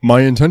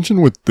My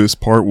intention with this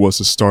part was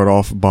to start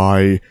off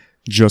by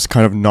just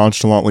kind of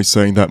nonchalantly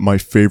saying that my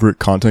favorite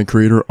content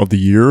creator of the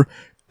year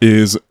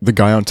is the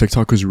guy on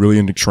TikTok who's really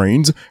into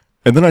trains.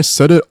 And then I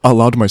said it out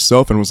loud to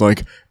myself and was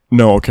like,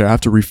 no, okay, I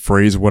have to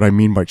rephrase what I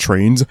mean by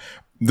trains.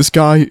 This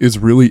guy is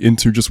really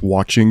into just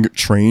watching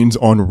trains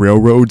on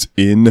railroads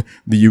in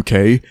the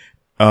UK.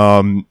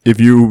 If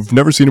you've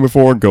never seen him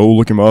before, go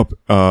look him up.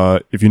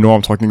 If you know what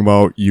I'm talking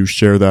about, you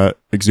share that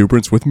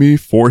exuberance with me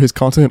for his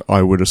content,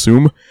 I would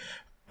assume.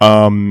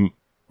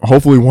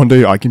 Hopefully one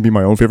day I can be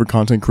my own favorite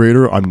content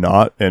creator. I'm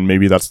not, and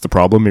maybe that's the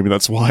problem. Maybe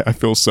that's why I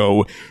feel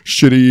so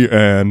shitty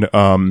and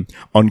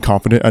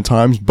unconfident at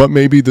times, but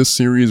maybe this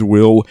series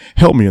will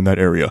help me in that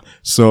area.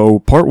 So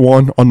part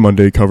 1 on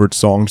Monday covered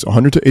songs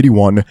 100 to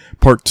 81,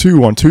 part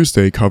 2 on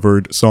Tuesday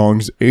covered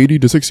songs 80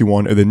 to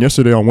 61, and then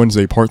yesterday on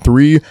Wednesday, part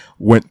 3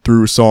 went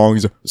through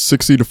songs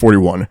 60 to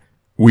 41.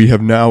 We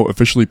have now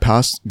officially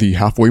passed the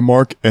halfway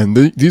mark, and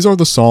these are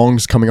the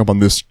songs coming up on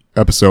this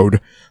episode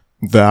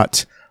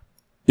that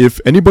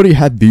if anybody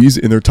had these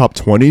in their top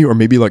 20 or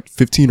maybe like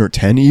 15 or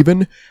 10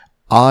 even,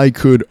 I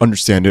could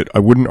understand it. I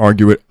wouldn't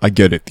argue it. I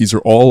get it. These are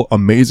all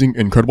amazing,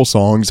 incredible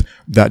songs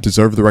that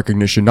deserve the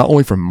recognition, not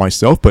only from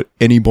myself, but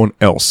anyone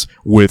else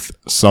with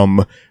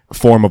some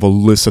form of a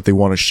list that they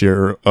want to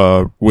share,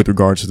 with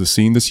regards to the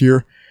scene this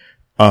year.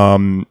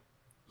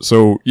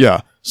 So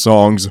yeah,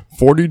 songs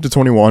 40 to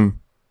 21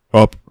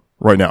 up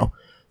right now.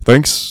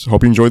 Thanks.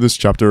 Hope you enjoyed this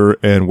chapter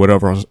and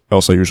whatever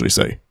else I usually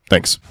say.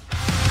 Thanks.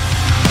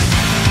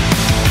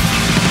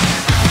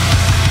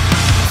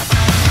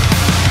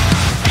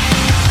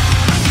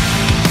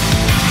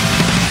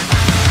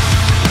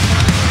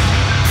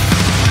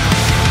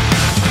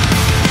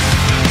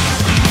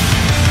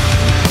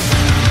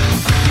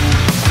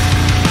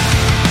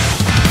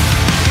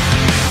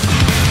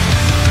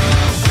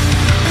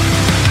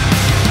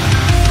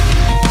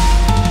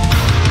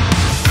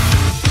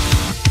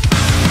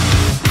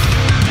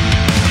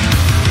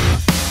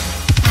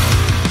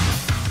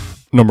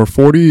 Number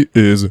 40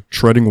 is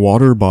Treading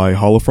Water by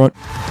Holofront.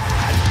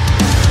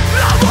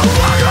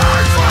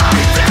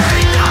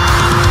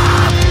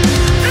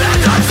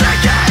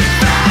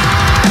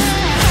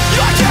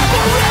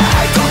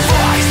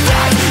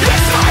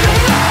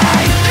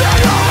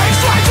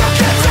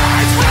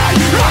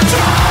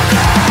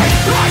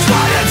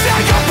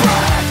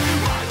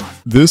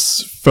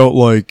 This felt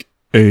like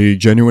a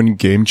genuine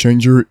game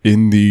changer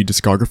in the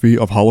discography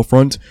of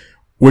Holofront,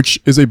 which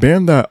is a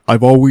band that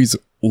I've always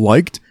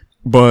liked,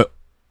 but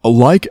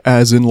like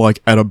as in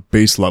like at a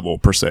base level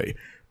per se.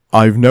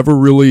 I've never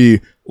really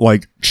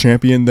like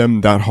championed them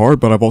that hard,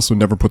 but I've also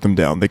never put them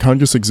down. They kind of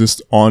just exist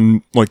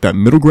on like that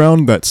middle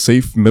ground, that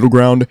safe middle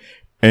ground,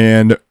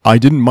 and I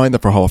didn't mind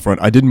that for Holofront.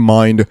 I didn't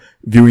mind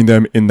viewing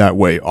them in that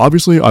way.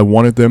 Obviously, I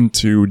wanted them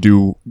to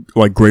do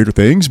like greater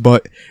things,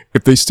 but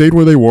if they stayed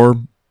where they were,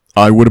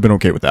 I would have been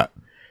okay with that.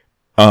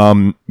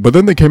 But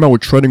then they came out with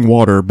Treading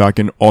Water back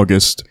in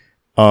August.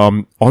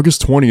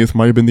 August 20th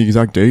might have been the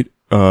exact date,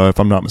 if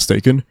I'm not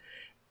mistaken.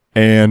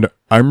 And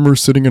I remember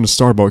sitting in a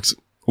Starbucks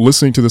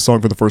listening to the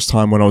song for the first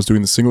time when I was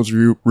doing the singles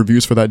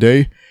reviews for that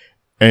day.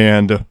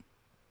 And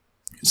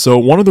so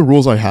one of the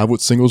rules I have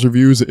with singles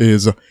reviews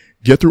is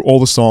get through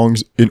all the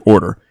songs in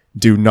order.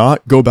 Do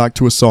not go back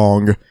to a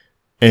song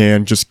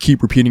and just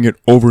keep repeating it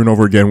over and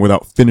over again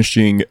without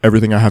finishing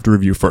everything I have to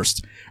review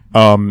first.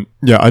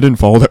 Yeah, I didn't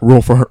follow that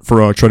rule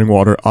for Treading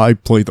Water. I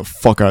played the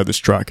fuck out of this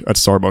track at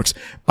Starbucks.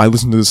 I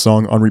listened to this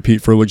song on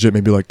repeat for legit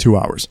maybe like 2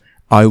 hours.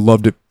 I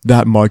loved it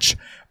that much.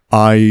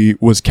 I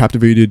was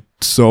captivated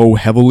so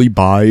heavily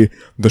by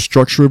the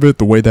structure of it,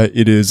 the way that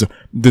it is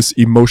this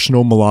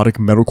emotional melodic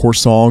metalcore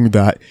song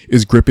that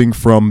is gripping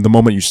from the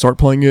moment you start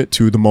playing it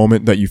to the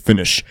moment that you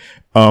finish.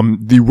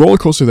 The roller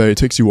coaster that it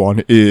takes you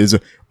on is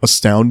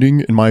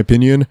astounding in my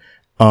opinion.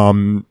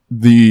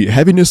 The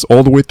heaviness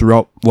all the way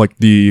throughout, like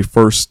the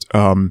first,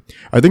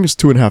 I think it's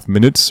 2.5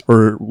 minutes,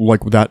 or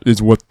like that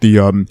is what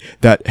the,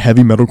 that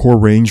heavy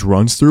metalcore range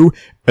runs through.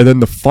 And then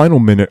the final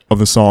minute of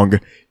the song,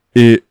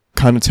 it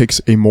kind of takes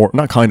a more,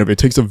 not kind of, it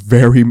takes a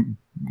very,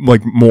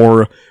 like,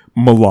 more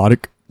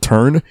melodic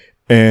turn,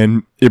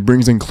 and it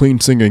brings in clean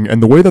singing.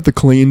 And the way that the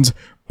cleans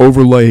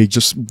overlay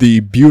just the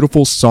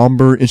beautiful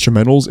somber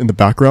instrumentals in the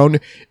background,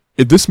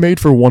 this made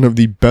for one of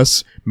the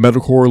best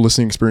metalcore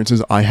listening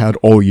experiences I had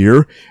all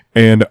year,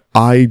 and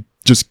I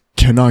just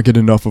cannot get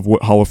enough of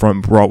what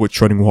Holofront brought with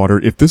Treading Water.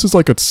 If this is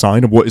like a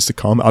sign of what is to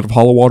come out of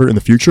Holofront in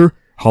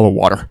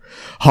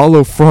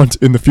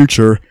the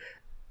future,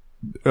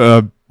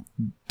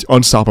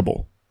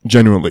 unstoppable.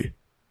 Genuinely.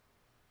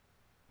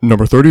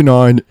 Number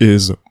 39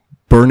 is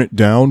Burn It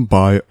Down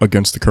by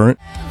Against the Current.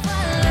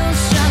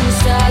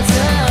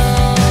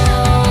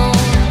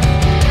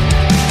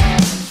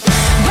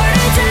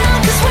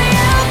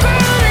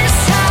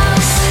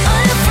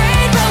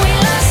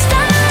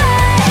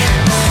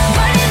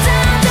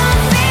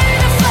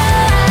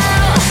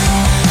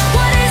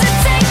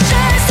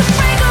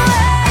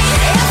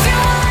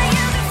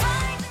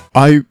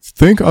 I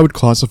think I would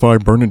classify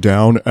Burn It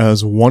Down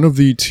as one of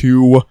the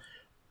two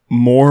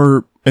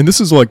more and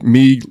this is like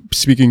me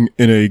speaking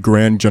in a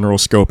grand general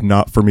scope,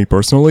 not for me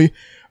personally,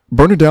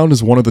 Burn It Down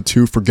is one of the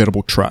 2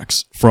 forgettable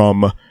tracks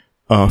from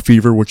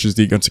Fever, which is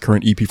the Against the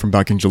Current EP from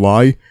back in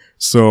July.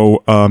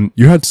 So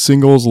you had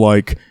singles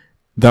like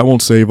That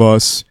Won't Save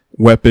Us,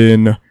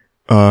 Weapon,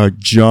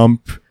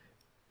 Jump,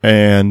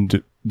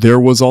 and there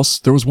was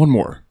one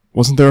more,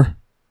 wasn't there?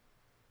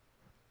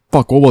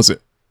 Fuck, what was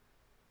it?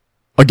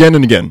 Again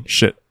and Again.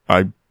 Shit,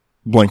 I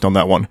blanked on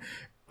that one.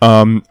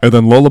 And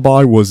then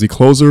Lullaby was the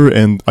closer,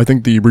 and I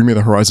think the Bring Me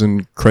the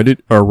Horizon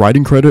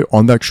writing credit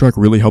on that track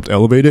really helped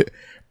elevate it.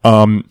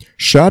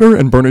 Shatter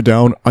and Burn It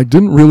Down, I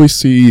didn't really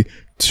see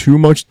too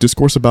much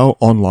discourse about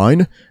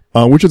online,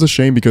 which is a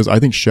shame because I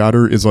think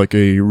Shatter is like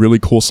a really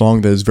cool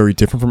song that is very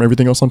different from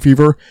everything else on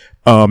Fever.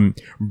 Burn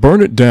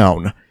It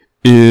Down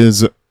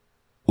is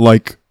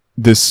like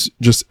this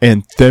just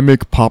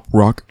anthemic pop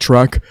rock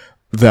track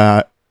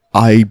that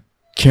I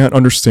can't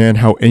understand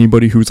how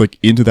anybody who's like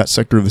into that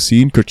sector of the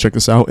scene could check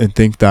this out and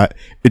think that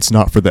it's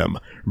not for them.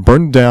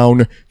 Burn It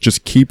Down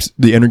just keeps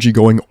the energy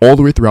going all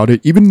the way throughout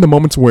it, even in the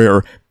moments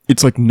where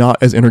it's like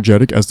not as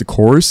energetic as the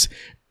chorus.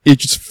 It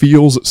just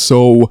feels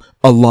so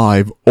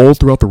alive all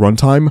throughout the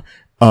runtime.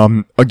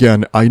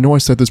 Again, I know I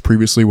said this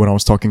previously when I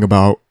was talking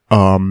about,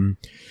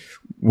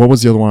 what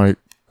was the other one?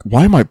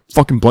 Why am I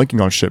fucking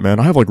blanking on shit, man?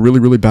 I have like really,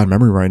 really bad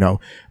memory right now.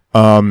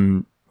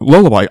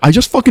 Lullaby. I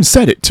just fucking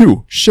said it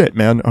too. Shit,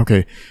 man.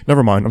 Okay.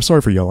 Never mind. I'm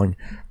sorry for yelling.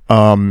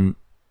 When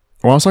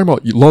I was talking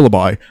about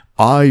Lullaby,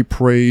 I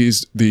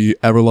praised the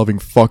ever-loving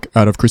fuck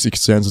out of Chrissy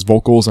Costanza's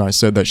vocals, and I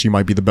said that she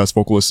might be the best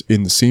vocalist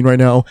in the scene right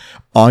now.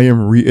 I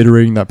am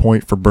reiterating that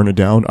point for Burn It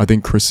Down. I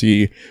think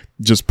Chrissy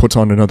just puts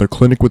on another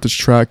clinic with this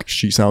track.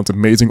 She sounds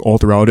amazing all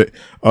throughout it.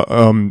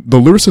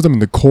 The lyricism in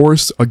the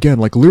chorus, again,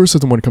 like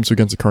lyricism when it comes to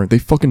Against the Current, they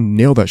fucking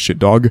nail that shit,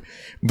 dog.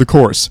 The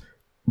chorus.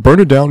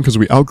 Burn it down because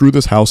we outgrew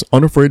this house,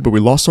 unafraid but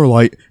we lost our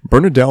light.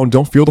 Burn it down,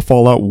 don't feel the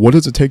fallout. What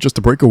does it take just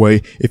to break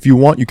away? If you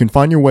want, you can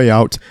find your way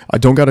out. I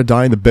don't gotta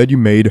die in the bed you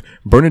made.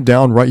 Burn it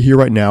down right here,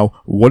 right now.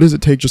 What does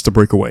it take just to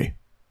break away?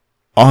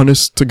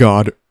 Honest to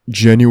God,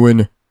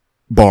 genuine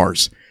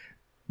bars.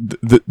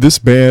 This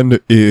band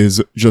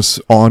is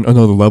just on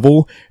another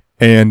level,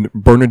 and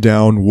Burn It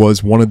Down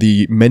was one of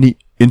the many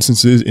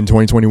instances in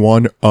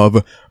 2021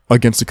 of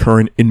Against the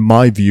Current, in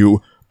my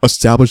view,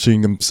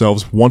 establishing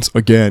themselves once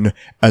again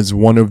as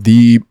one of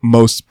the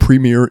most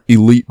premier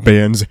elite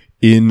bands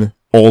in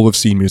all of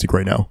scene music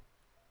right now.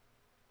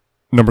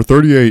 Number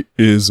 38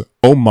 is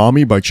Oh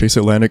Mommy by Chase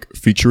Atlantic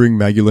featuring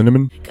Maggie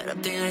Lindemann. Got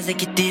up there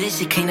like you did it,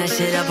 she clean that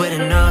shit up with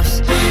a nose.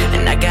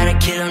 And I gotta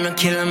kill him, no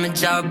kill him, a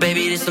job,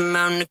 baby, this a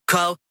mountain of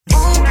coke.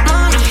 Oh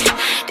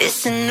mommy,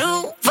 this a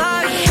new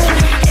vibe.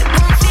 It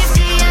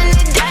 150 on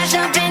the dash,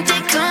 I've been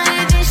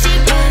declining, then she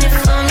been it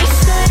for me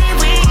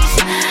sideways.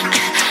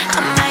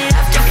 I might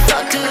have to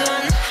fuck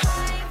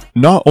her.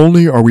 Not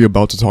only are we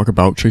about to talk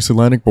about Chase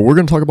Atlantic, but we're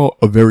going to talk about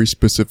a very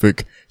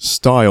specific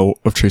style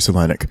of Chase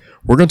Atlantic.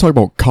 We're going to talk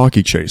about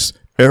cocky Chase,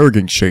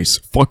 arrogant Chase,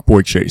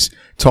 fuckboy Chase,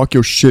 talk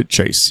your shit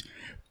Chase.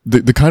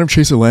 The kind of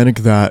Chase Atlantic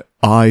that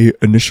I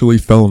initially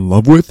fell in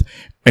love with.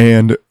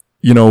 And,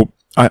 you know,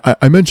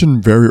 I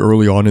mentioned very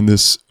early on in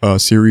this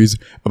series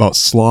about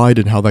Slide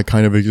and how that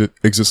kind of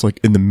exists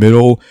like in the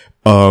middle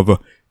of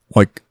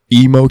like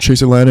emo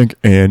Chase Atlantic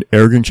and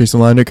arrogant Chase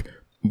Atlantic.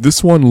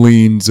 This one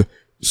leans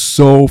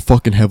so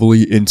fucking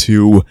heavily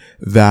into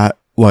that,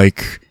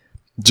 like,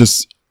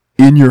 just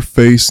in your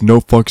face,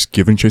 no fucks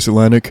given Chase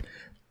Atlantic.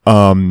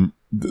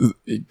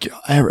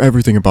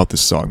 Everything about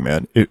this song,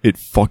 man, it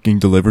fucking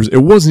delivers. It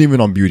wasn't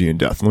even on Beauty and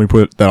Death. Let me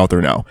put that out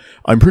there now.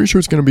 I'm pretty sure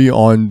it's going to be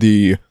on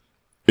the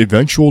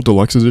eventual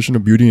deluxe edition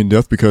of Beauty and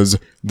Death, because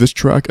this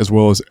track, as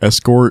well as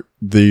Escort,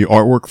 the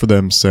artwork for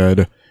them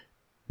said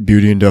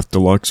Beauty and Death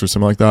Deluxe or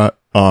something like that.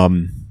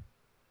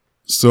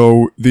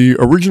 So the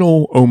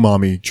original Oh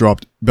Mommy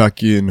dropped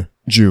back in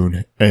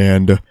June,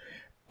 and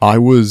I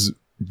was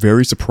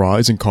very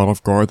surprised and caught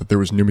off guard that there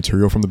was new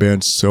material from the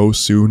band so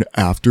soon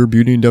after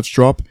Beauty and Death's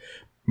drop,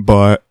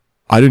 but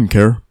I didn't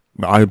care.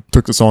 I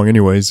took the song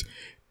anyways,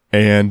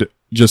 and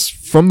just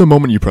from the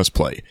moment you press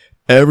play,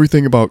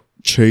 everything about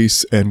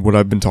Chase and what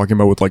I've been talking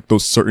about with like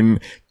those certain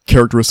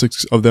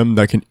characteristics of them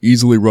that can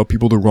easily rub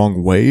people the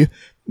wrong way,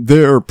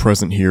 they're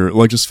present here,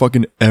 like just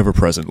fucking ever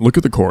present. Look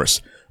at the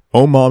chorus.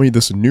 Oh mommy,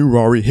 this new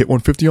Rari, hit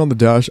 150 on the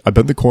dash, I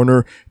bent the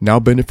corner, now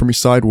bend it for me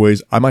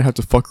sideways, I might have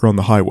to fuck her on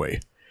the highway.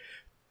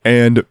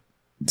 And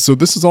so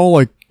this is all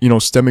like, you know,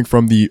 stemming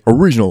from the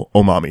original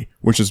Oh Mommy,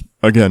 which is,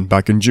 again,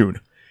 back in June.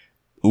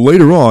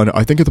 Later on,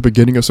 I think at the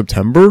beginning of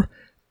September,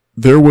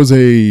 there was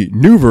a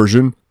new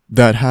version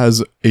that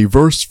has a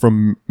verse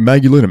from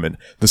Maggie Lindemann.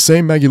 The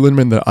same Maggie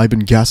Lindemann that I've been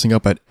gassing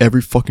up at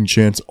every fucking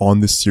chance on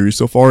this series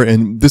so far,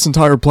 and this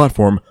entire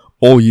platform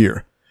all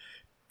year.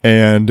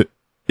 And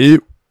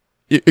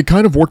it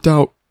kind of worked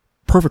out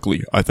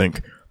perfectly, I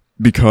think,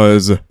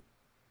 because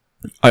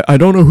I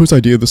don't know whose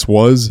idea this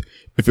was,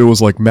 if it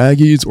was like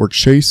Maggie's or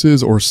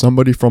Chase's or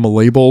somebody from a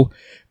label,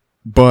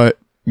 but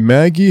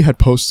Maggie had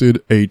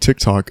posted a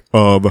TikTok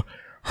of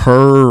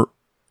her,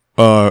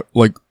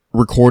 like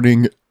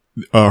recording,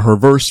 her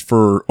verse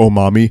for Oh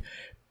Mommy,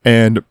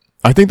 And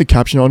I think the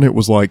caption on it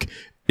was like,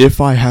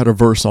 if I had a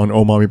verse on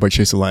Oh Mommy by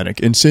Chase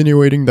Atlantic,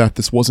 insinuating that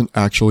this wasn't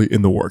actually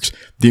in the works.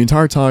 The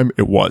entire time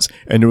it was.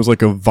 And it was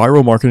like a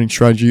viral marketing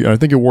strategy, and I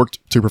think it worked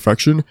to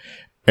perfection.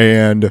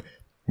 And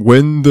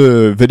when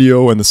the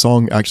video and the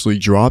song actually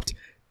dropped,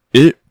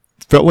 it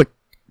felt like,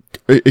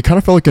 it kind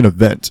of felt like an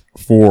event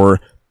for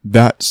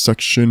that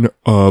section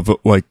of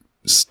like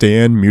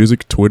stan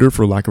music Twitter,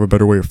 for lack of a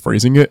better way of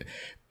phrasing it.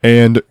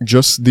 And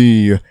just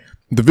the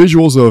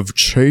visuals of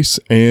Chase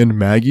and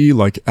Maggie,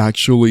 like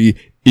actually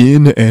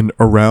in and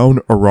around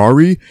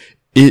Arari,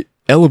 it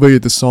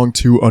elevated the song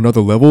to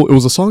another level. It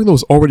was a song that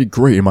was already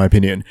great in my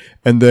opinion.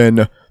 And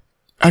then,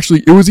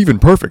 actually, it was even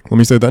perfect. Let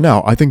me say that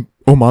now. I think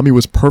Oh Mommy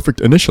was perfect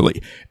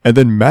initially. And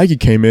then Maggie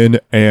came in,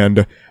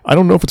 and I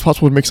don't know if it's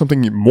possible to make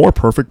something more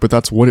perfect, but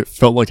that's what it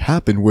felt like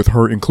happened with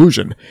her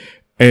inclusion.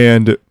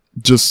 And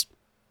just,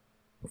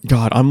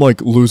 God, I'm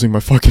like losing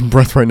my fucking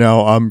breath right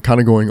now. I'm kind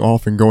of going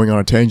off and going on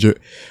a tangent.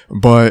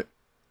 But,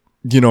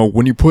 you know,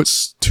 when you put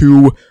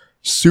two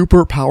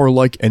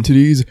superpower-like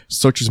entities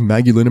such as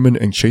Maggie Lindemann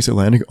and Chase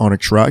Atlantic on a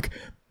track,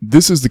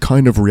 this is the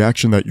kind of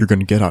reaction that you're going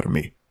to get out of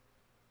me.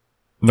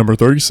 Number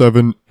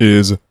 37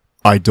 is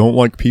I Don't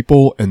Like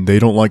People and They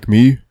Don't Like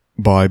Me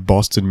by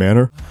Boston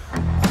Manor.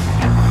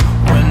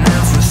 When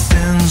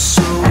everything's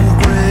so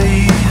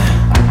gray,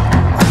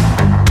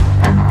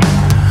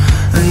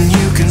 and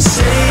you can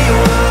say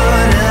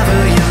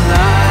whatever you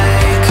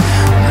like,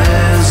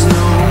 there's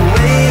no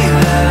way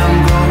that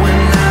I'm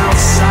going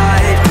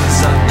outside,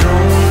 'cause I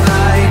don't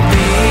like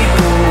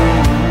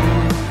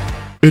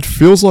people. It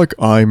feels like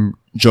I'm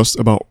just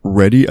about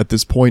ready at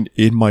this point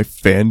in my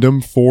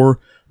fandom for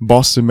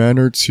Boston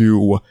Manor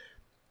to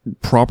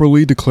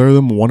properly declare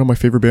them one of my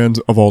favorite bands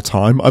of all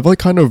time. I've like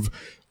kind of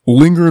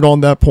lingered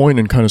on that point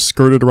and kind of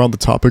skirted around the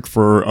topic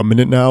for a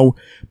minute now,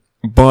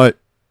 but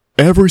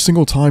every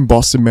single time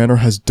Boston Manor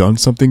has done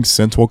something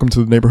since Welcome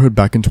to the Neighborhood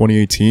back in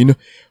 2018,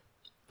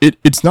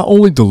 it's not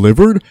only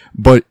delivered,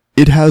 but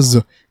it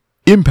has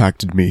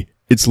impacted me.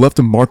 It's left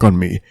a mark on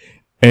me.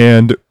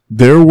 And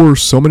there were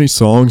so many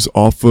songs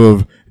off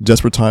of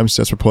Desperate Times,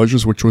 Desperate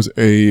Pleasures, which was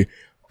a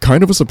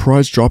kind of a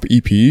surprise drop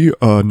EP,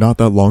 not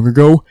that long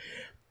ago.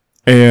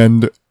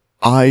 And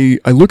I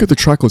look at the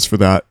track list for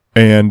that,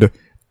 and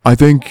I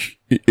think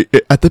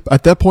at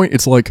that point,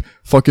 it's like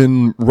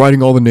fucking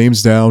writing all the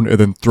names down and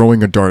then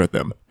throwing a dart at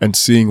them and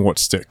seeing what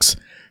sticks.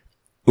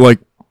 Like,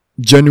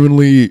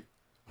 genuinely,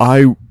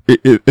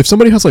 if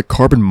somebody has like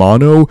Carbon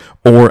Mono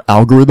or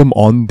Algorithm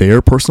on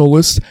their personal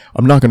list,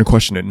 I'm not going to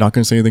question it, not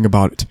going to say anything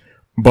about it.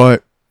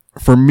 But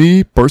for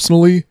me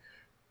personally,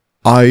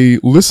 I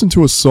listen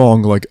to a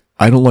song like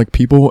I Don't Like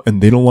People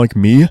and They Don't Like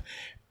Me,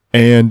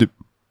 and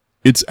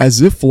it's as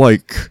if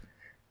like,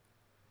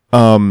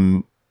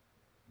 the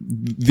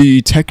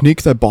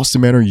technique that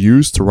Boston Manor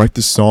used to write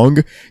this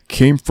song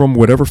came from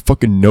whatever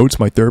fucking notes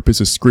my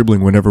therapist is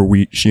scribbling whenever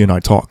she and I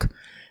talk.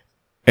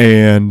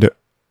 And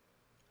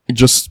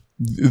just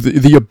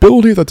the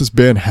ability that this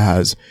band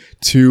has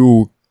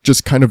to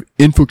just kind of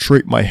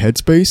infiltrate my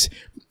headspace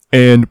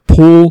and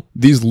pull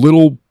these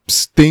little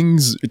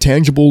things,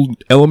 tangible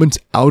elements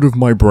out of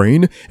my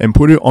brain and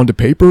put it onto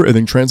paper and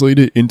then translate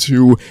it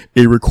into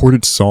a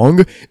recorded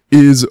song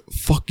is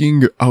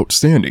fucking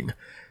outstanding.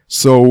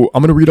 So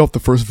I'm going to read off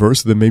the first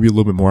verse and then maybe a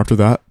little bit more after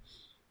that.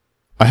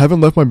 I haven't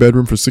left my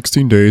bedroom for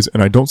 16 days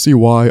and I don't see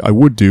why I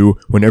would do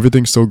when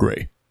everything's so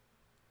gray.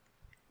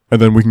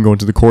 And then we can go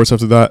into the chorus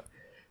after that.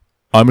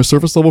 I'm a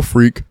surface level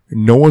freak,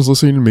 no one's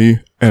listening to me,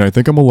 and I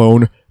think I'm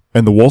alone,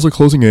 and the walls are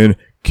closing in,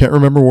 can't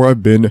remember where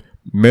I've been,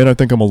 man I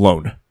think I'm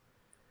alone.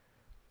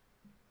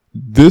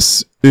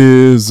 This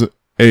is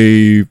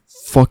a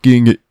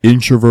fucking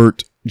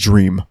introvert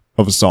dream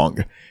of a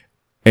song.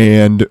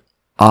 And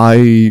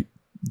God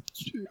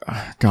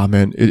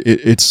man,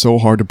 it's so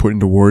hard to put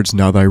into words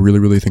now that I really,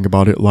 really think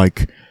about it.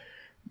 Like,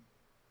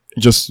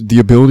 just the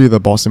ability that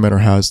Boston Manor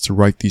has to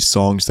write these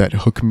songs that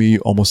hook me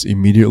almost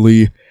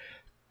immediately.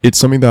 It's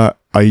something that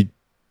I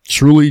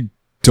truly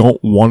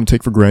don't want to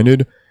take for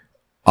granted.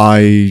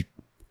 I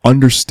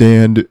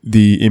understand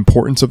the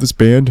importance of this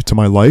band to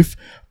my life.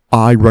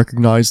 I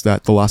recognize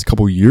that the last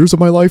couple years of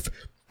my life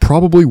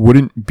probably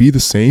wouldn't be the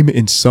same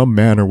in some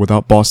manner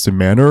without Boston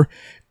Manor.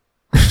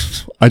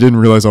 I didn't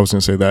realize I was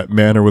going to say that.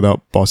 Manor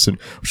without Boston.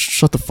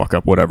 Shut the fuck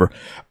up, whatever.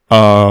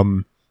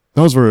 That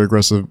was very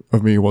aggressive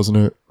of me, wasn't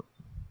it?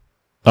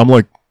 I'm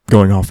like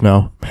going off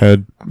now.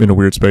 Head in a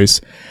weird space.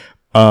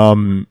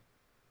 I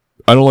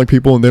don't like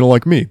people and they don't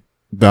like me.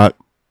 That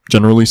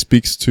generally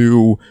speaks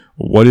to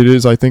what it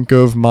is I think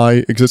of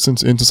my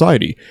existence in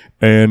society.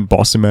 And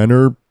Boston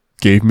Manor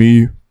gave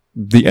me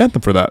the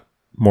anthem for that,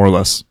 more or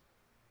less.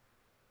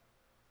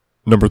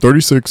 Number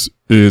 36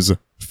 is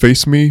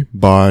Face Me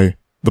by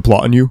The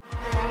Plot in You.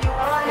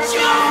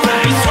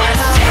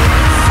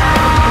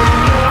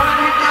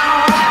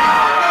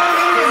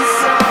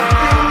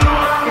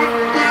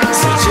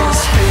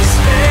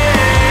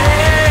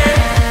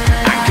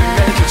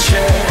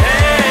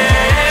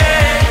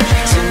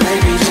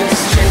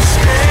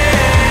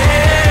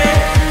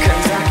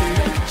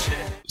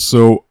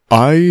 So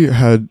I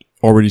had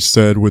already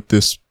said with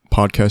this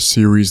podcast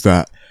series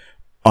that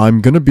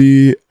I'm gonna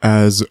be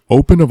as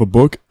open of a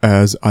book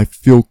as I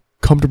feel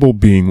comfortable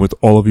being with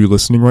all of you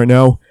listening right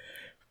now.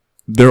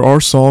 There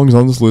are songs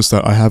on this list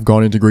that I have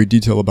gone into great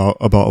detail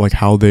about like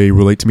how they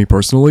relate to me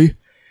personally.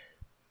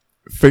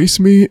 Face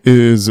Me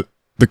is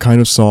the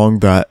kind of song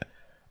that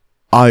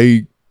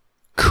I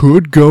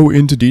could go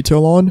into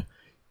detail on,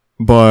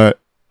 but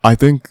I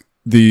think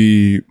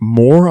the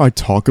more I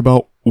talk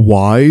about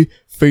why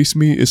Face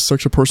Me is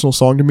such a personal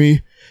song to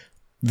me,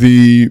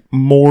 the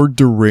more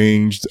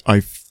deranged I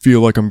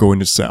feel like I'm going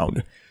to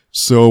sound.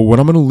 So what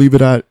I'm going to leave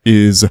it at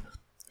is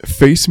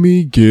Face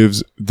Me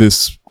gives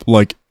this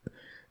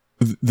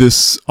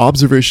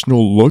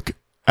observational look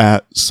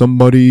at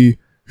somebody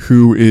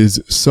who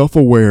is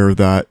self-aware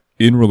that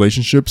in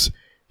relationships,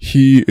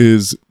 he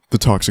is the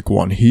toxic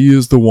one. He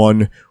is the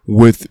one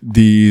with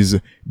these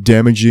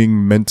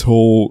damaging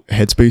mental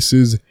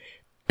headspaces,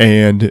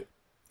 and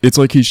it's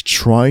like he's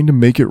trying to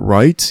make it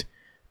right,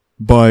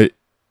 but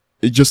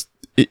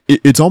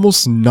it's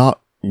almost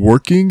not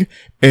working.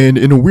 And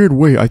in a weird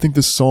way, I think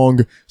this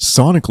song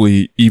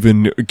sonically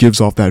even gives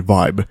off that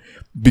vibe,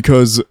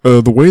 because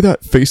the way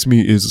that Face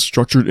Me is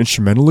structured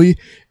instrumentally,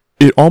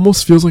 it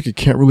almost feels like it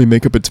can't really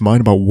make up its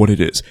mind about what it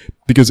is,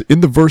 because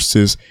in the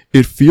verses,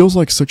 it feels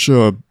like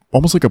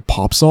almost like a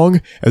pop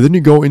song, and then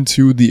you go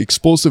into the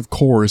explosive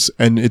chorus,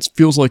 and it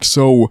feels like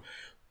so,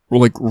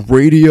 like,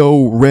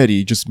 radio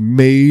ready, just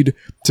made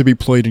to be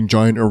played in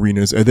giant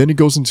arenas, and then it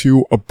goes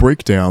into a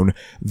breakdown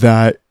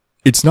that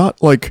it's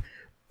not, like,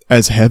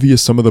 as heavy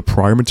as some of the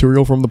prior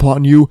material from The Plot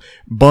in You,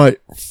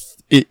 but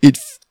it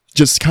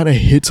just kind of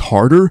hits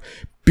harder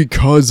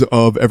because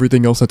of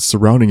everything else that's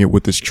surrounding it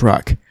with this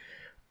track.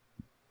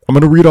 I'm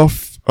gonna read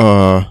off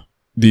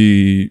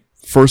the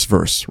first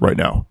verse right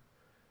now.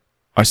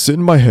 I sit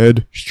in my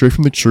head, straight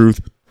from the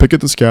truth, pick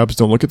at the scabs,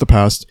 don't look at the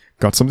past,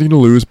 got something to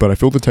lose, but I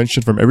feel the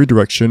tension from every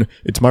direction,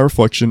 it's my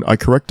reflection, I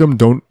correct them,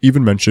 don't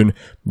even mention,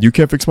 you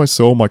can't fix my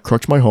soul, my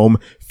crutch, my home,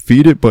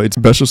 feed it, but it's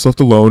best just left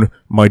alone,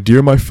 my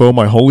dear, my foe,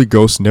 my holy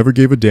ghost, never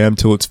gave a damn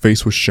till its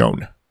face was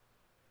shown.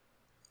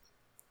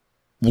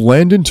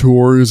 Landon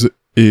Tewers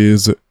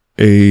is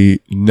a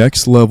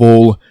next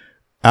level,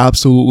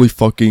 absolutely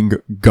fucking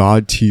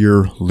god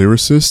tier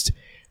lyricist,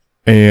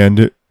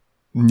 and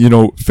you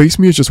know, Face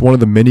Me is just one of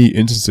the many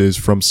instances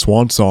from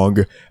Swan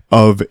Song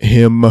of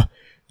him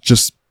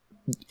just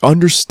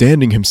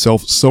understanding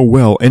himself so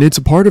well, and it's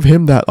a part of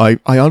him that I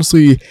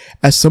honestly,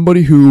 as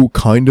somebody who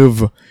kind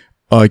of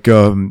like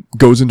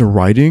goes into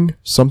writing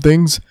some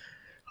things,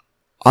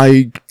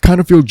 I kind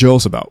of feel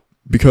jealous about,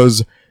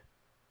 because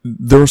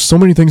there are so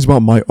many things about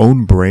my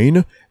own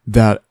brain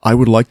that I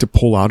would like to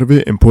pull out of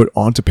it and put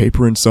onto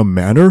paper in some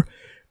manner,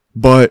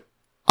 but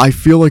I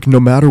feel like no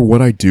matter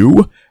what I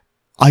do,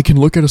 I can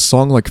look at a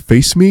song like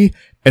Face Me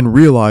and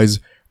realize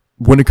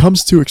when it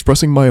comes to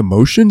expressing my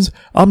emotions,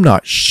 I'm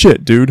not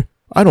shit, dude.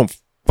 I don't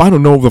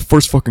know the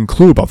first fucking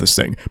clue about this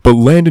thing, but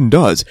Landon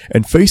does,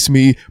 and Face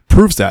Me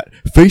proves that.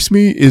 Face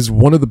Me is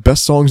one of the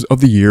best songs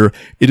of the year.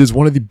 It is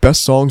one of the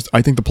best songs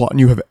I think The Plot in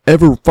You have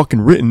ever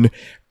fucking written,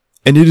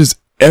 and it is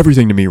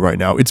everything to me right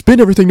now. It's been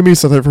everything to me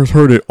since I first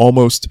heard it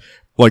almost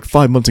like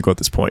 5 months ago at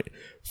this point.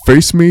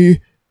 Face Me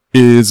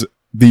is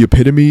the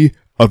epitome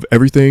of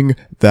everything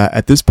that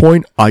at this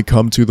point I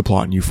come to The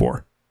Plot in You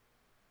for.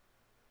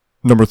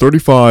 Number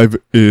 35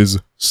 is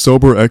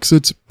Sober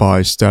Exits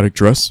by Static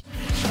Dress.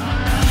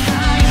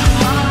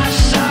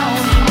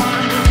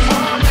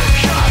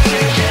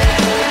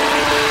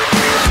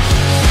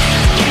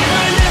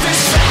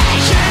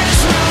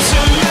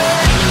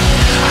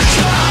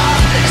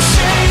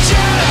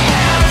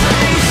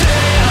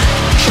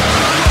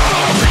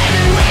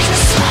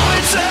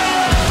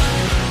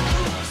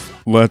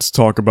 Let's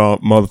talk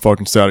about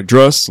motherfucking Static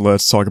Dress.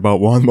 Let's talk about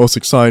one of the most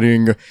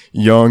exciting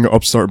young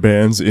upstart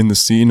bands in the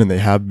scene, and they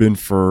have been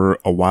for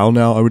a while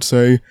now, I would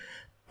say.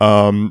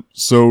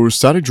 So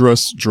Static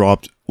Dress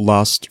dropped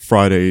last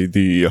Friday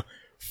the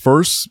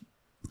first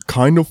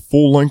kind of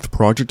full-length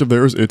project of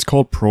theirs. It's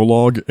called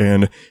Prologue,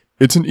 and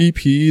it's an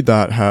EP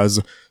that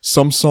has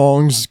some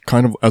songs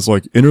kind of as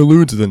like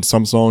interludes, and then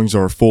some songs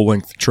are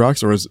full-length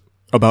tracks, or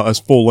about as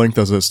full-length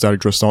as a Static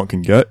Dress song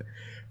can get.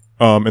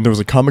 And there was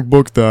a comic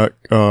book that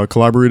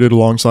collaborated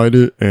alongside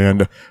it,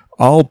 and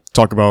I'll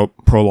talk about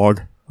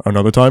Prologue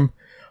another time.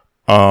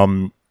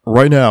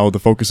 Right now, the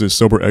focus is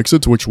Sober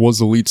Exits, which was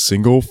the lead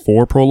single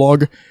for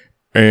Prologue,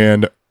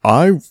 and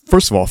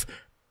first of all,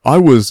 I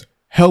was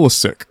hella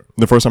sick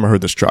the first time I heard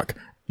this track.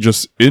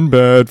 Just in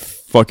bed,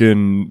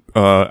 fucking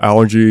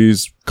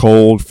allergies,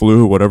 cold,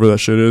 flu, whatever that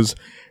shit is,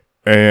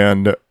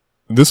 and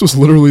this was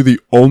literally the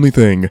only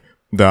thing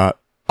that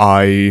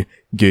I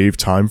gave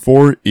time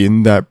for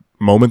in that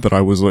moment that I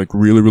was like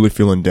really, really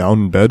feeling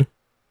down in bed.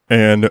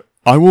 And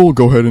I will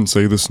go ahead and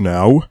say this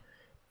now.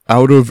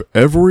 Out of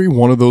every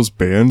one of those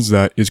bands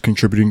that is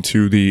contributing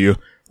to the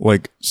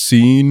like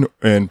scene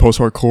and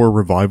post-hardcore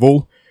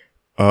revival,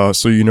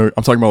 so you know,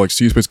 I'm talking about like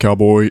Sea Space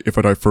Cowboy, If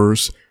I Die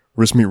First,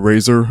 Wrist Meet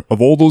Razor,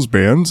 of all those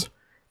bands,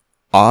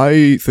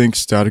 I think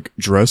Static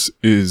Dress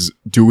is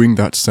doing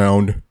that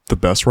sound the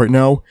best right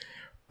now.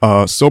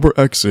 Sober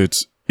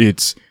Exits,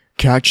 it's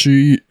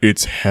catchy,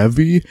 it's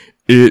heavy,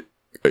 it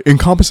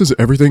encompasses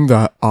everything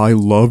that I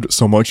loved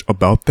so much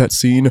about that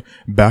scene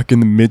back in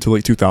the mid to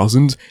late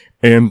 2000s,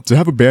 and to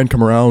have a band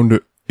come around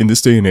in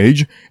this day and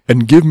age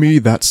and give me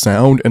that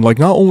sound and like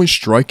not only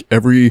strike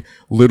every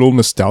little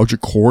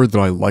nostalgic chord that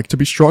I like to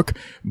be struck,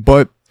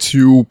 but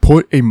to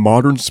put a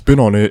modern spin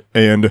on it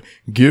and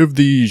give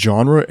the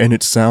genre and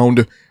its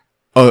sound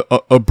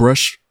a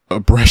fresh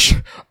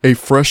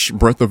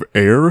breath of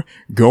air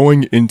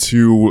going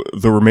into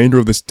the remainder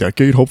of this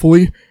decade,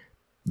 hopefully.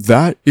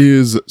 That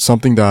is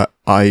something that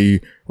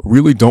I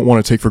really don't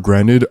want to take for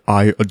granted.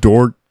 I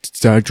adore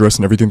Static Dress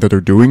and everything that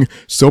they're doing.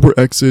 Sober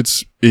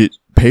Exits, it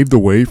paved the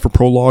way for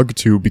Prologue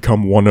to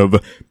become one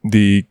of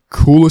the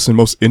coolest and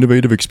most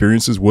innovative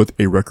experiences with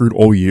a record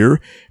all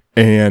year.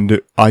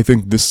 And I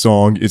think this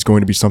song is going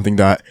to be something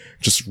that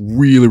just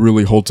really,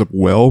 really holds up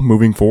well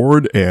moving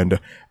forward. And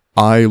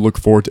I look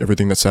forward to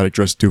everything that Static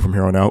Dress do from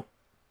here on out.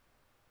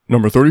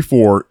 Number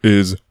 34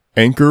 is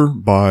Anchor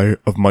by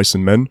Of Mice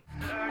and Men.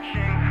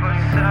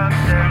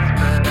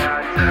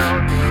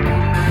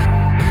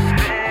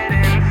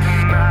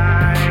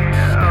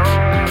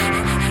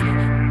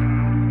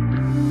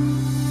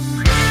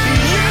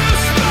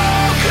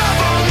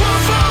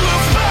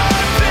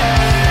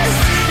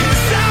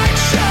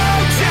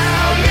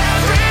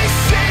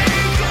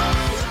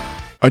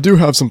 I do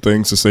have some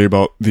things to say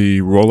about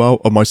the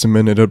rollout of Mice and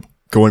Men ended up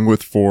going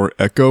with for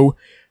Echo,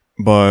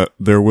 but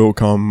there will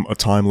come a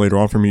time later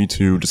on for me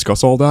to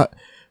discuss all that.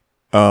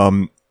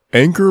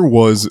 Anchor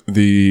was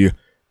the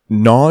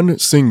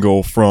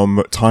non-single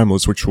from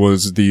Timeless, which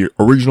was the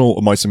original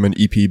Mice and Men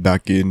EP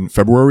back in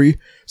February.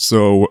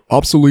 So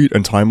Obsolete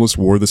and Timeless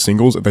were the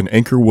singles, and then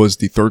Anchor was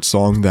the third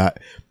song that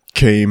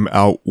came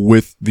out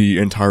with the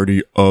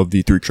entirety of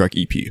the 3-track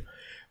EP.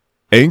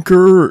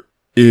 Anchor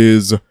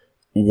is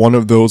one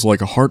of those like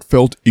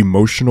heartfelt,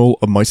 emotional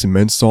Of Mice and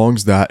Men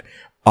songs that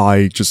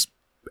I just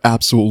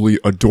absolutely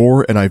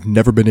adore and I've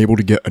never been able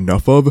to get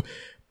enough of.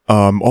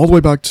 All the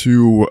way back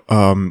to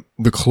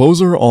the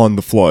closer on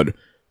The Flood.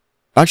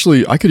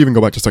 Actually, I could even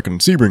go back to Second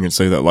and Sebring and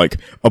say that like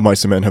Of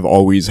Mice and Men have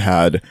always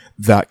had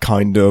that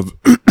kind of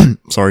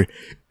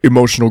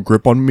emotional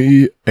grip on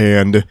me,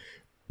 and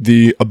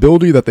the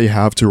ability that they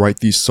have to write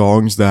these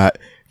songs that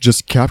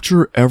just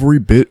capture every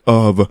bit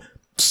of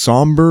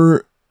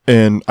somber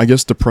and I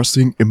guess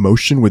depressing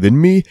emotion within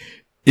me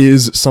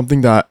is something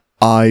that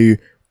I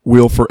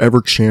will forever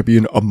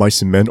champion Of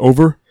Mice and Men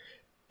over.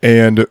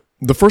 And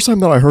the first time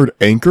that I heard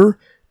Anchor,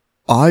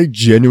 I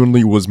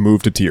genuinely was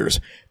moved to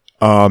tears.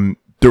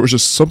 There was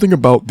just something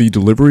about the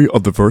delivery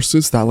of the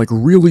verses that like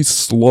really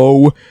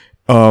slow,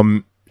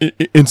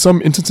 in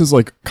some instances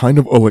like kind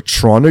of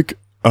electronic,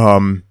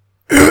 holy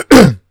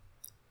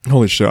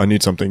shit, I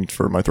need something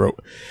for my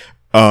throat.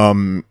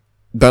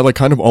 That like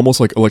kind of almost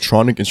like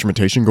electronic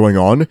instrumentation going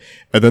on,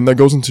 and then that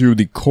goes into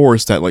the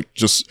chorus that like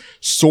just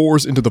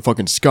soars into the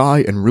fucking sky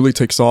and really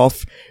takes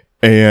off.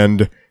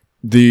 And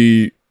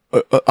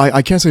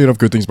I can't say enough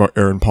good things about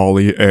Aaron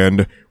Pauley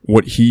and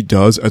what he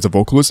does as a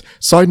vocalist.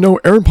 Side note,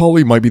 Aaron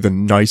Pauley might be the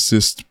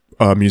nicest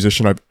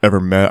musician I've ever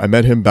met. I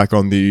met him back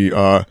on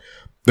the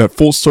that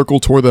Full Circle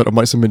tour that Of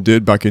Mice and Men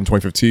did back in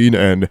 2015,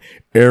 and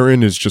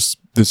Aaron is just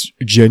this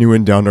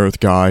genuine down-to-earth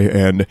guy,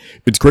 and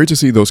it's great to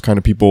see those kind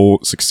of people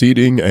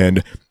succeeding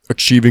and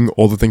achieving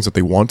all the things that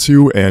they want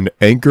to, and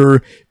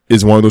Anchor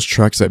is one of those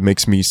tracks that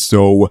makes me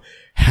so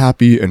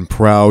happy and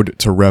proud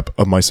to rep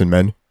Of Mice and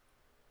Men.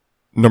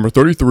 Number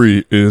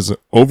 33 is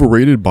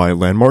Overrated by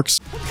Landmarks.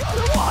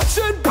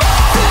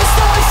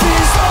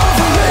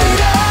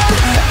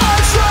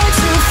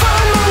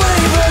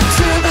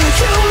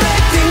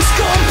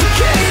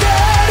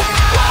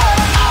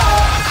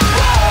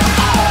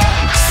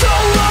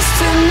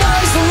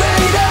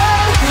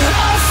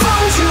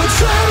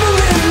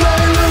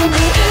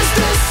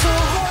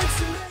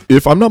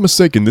 If I'm not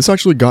mistaken, this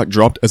actually got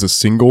dropped as a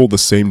single the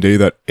same day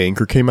that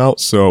Anchor came out,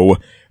 so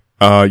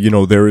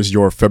there is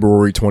your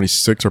February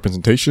 26th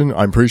representation.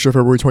 I'm pretty sure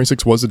February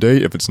 26th was the day.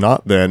 If it's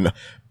not, then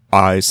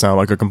I sound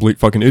like a complete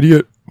fucking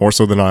idiot, more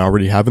so than I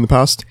already have in the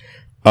past.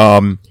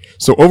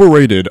 So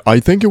Overrated, I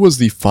think it was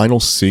the final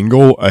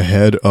single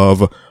ahead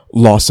of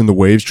Lost in the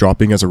Waves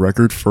dropping as a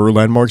record for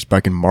Landmarks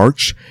back in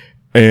March.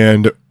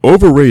 And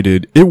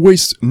Overrated, it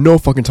wastes no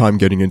fucking time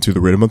getting into the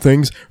rhythm of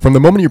things. From the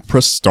moment you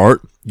press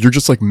start, you're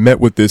just like met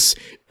with this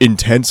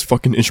intense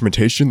fucking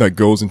instrumentation that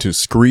goes into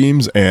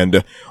screams,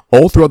 and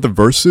all throughout the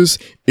verses,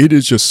 it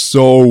is just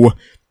so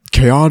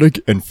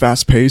chaotic and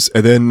fast paced.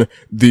 And then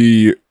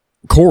the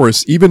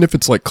chorus, even if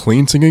it's like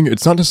clean singing,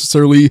 it's not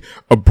necessarily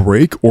a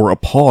break or a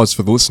pause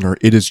for the listener.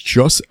 It is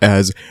just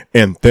as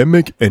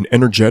anthemic and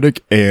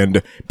energetic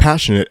and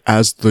passionate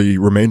as the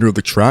remainder of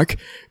the track.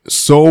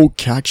 So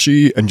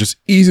catchy and just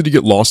easy to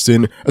get lost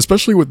in,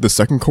 especially with the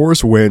second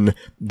chorus when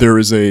there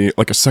is a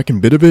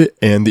second bit of it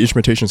and the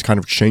instrumentation is kind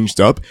of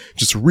changed up.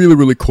 Just really,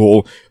 really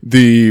cool.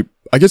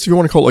 I guess if you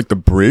want to call it like the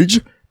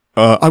bridge,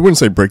 I wouldn't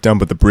say breakdown,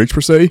 but the bridge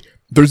per se,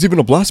 there's even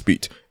a blast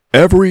beat.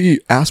 every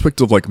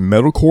aspect of like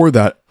metalcore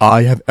that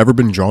I have ever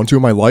been drawn to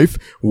in my life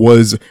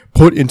was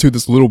put into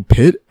this little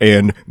pit,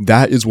 and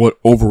that is what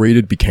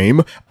Overrated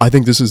became. I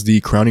think this is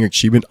the crowning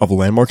achievement of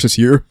Landmarks this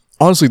year.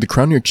 Honestly, the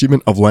crowning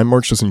achievement of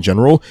Landmarks just in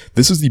general,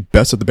 this is the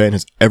best that the band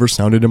has ever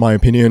sounded in my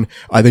opinion.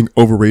 I think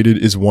Overrated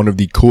is one of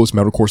the coolest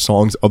metalcore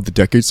songs of the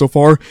decade so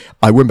far.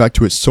 I went back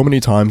to it so many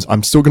times.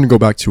 I'm still gonna go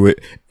back to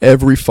it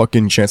every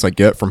fucking chance I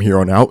get from here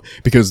on out,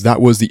 because that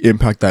was the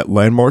impact that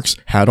Landmarks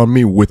had on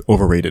me with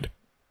Overrated.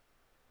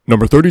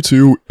 Number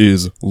 32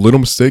 is Little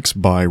Mistakes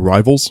by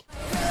Rivals.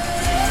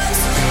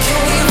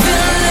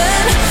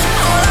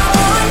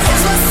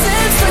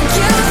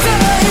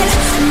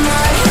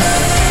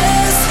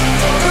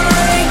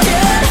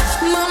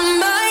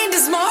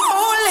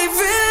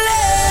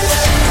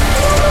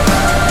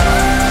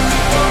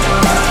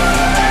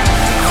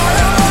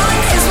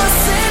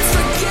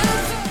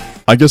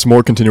 I guess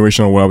more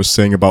continuation on what I was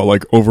saying about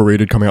like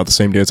Overrated coming out the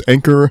same day as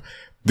Anchor.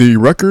 The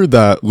record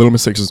that Little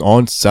Mistakes is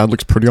on, Sad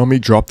Looks Pretty on Me,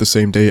 dropped the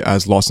same day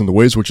as Lost in the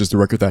Waves, which is the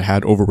record that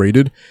had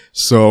Overrated.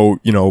 So,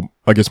 you know,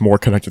 I guess more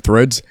connected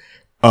threads.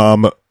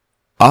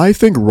 I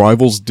think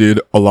Rivals did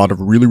a lot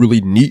of really,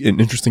 really neat and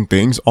interesting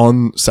things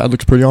on Sad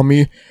Looks Pretty on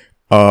Me.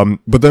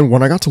 But then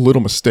when I got to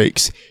Little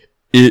Mistakes,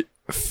 it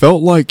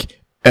felt like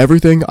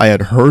everything I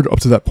had heard up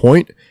to that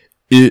point,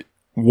 it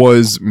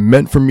was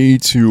meant for me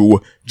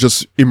to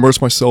just immerse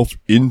myself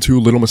into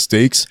Little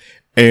Mistakes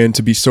and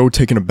to be so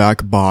taken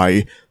aback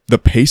by the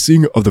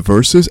pacing of the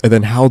verses and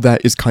then how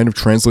that is kind of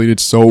translated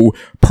so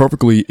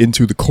perfectly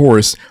into the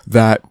chorus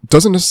that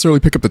doesn't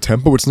necessarily pick up the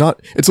tempo. It's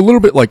a little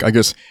bit like, I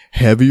guess,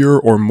 heavier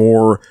or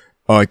more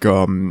like,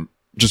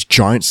 just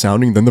giant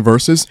sounding than the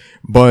verses,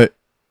 but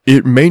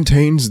it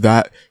maintains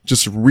that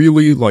just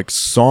really like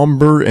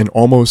somber and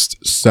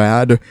almost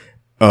sad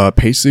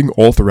pacing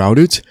all throughout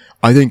it.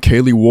 I think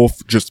Kaylee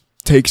Wolf just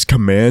takes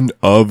command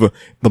of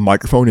the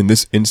microphone in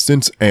this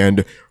instance,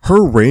 and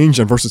her range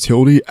and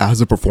versatility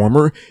as a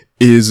performer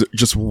is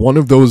just one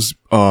of those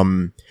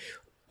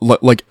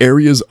like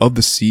areas of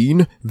the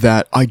scene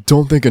that I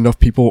don't think enough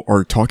people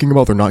are talking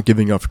about. They're not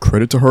giving enough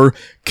credit to her.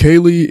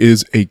 Kaylee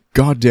is a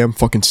goddamn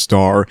fucking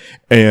star,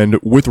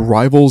 and with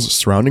Rivals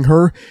surrounding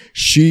her,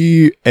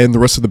 she and the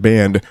rest of the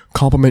band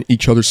complement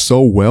each other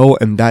so well,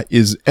 and that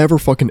is ever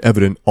fucking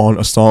evident on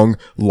a song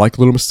like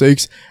Little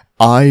Mistakes.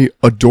 I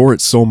adore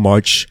it so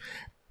much,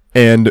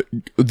 and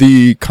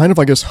the kind of,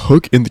 I guess,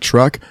 hook in the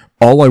track,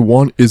 All I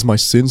Want Is My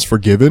Sins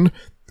Forgiven,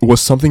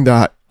 was something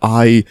that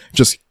I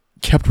just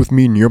kept with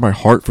me near my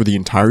heart for the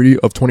entirety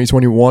of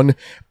 2021.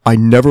 I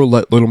never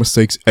let Little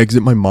Mistakes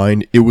exit my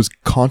mind. It was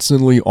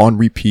constantly on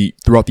repeat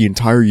throughout the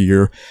entire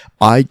year.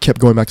 I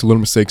kept going back to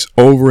Little Mistakes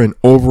over and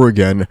over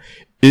again.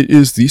 It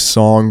is the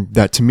song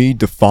that to me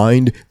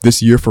defined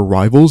this year for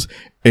Rivals,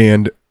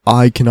 and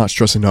I cannot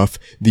stress enough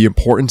the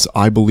importance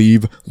I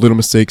believe Little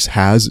Mistakes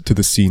has to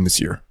the scene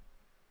this year.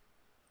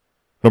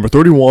 Number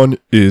 31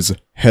 is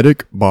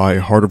Headache by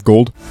Heart of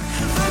Gold.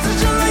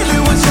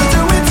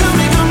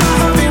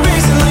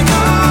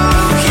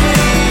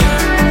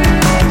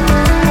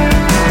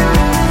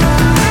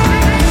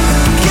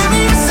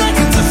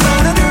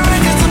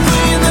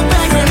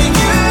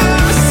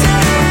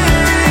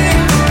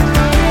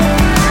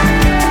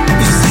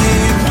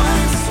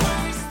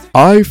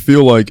 I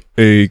feel like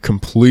a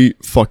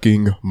complete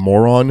fucking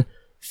moron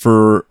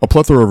for a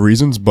plethora of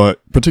reasons,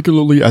 but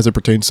particularly as it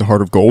pertains to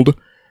Heart of Gold.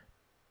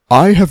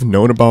 I have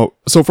known about,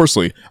 so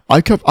firstly,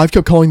 I've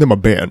kept calling them a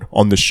band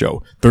on this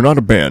show. They're not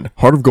a band.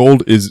 Heart of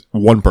Gold is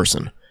one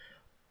person.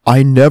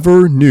 I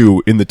never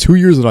knew, in the 2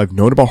 years that I've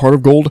known about Heart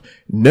of Gold,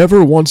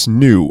 never once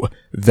knew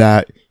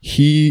that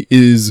he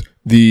is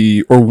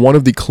one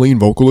of the clean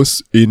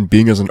vocalists in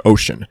Being as an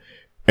Ocean.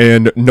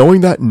 And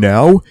knowing that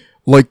now,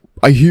 like,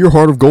 I hear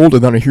Heart of Gold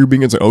and then I hear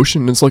Being as an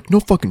Ocean and it's like, no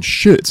fucking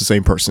shit, it's the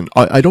same person.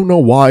 I don't know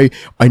why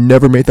I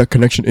never made that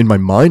connection in my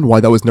mind,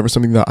 why that was never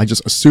something that I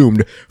just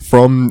assumed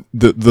from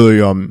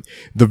the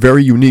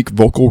very unique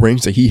vocal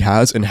range that he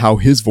has and how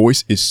his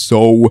voice is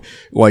so,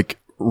 like,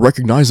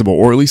 recognizable,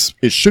 or at least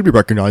it should be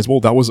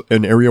recognizable. That was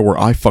an area where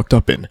I fucked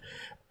up in.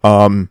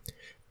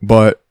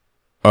 But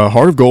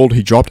Heart of Gold,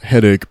 he dropped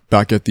Headache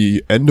back at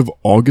the end of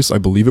August, I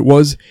believe it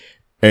was,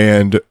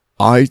 and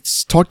I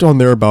talked on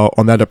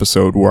that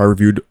episode where I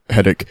reviewed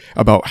Headache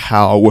about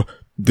how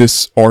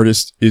this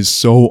artist is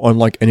so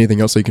unlike anything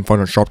else that you can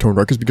find on Sharptone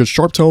Records, because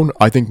Sharptone,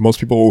 I think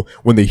most people,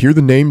 when they hear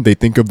the name, they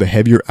think of the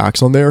heavier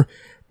acts on there,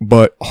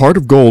 but Heart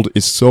of Gold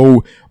is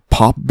so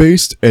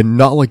pop-based and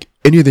not like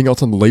anything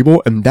else on the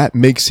label, and that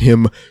makes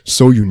him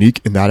so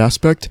unique in that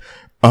aspect.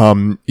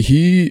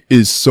 He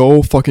is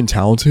so fucking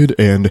talented,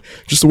 and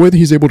just the way that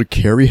he's able to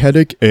carry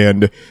Headache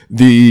and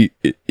the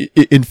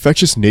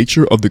infectious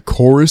nature of the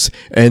chorus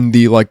and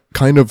the like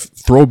kind of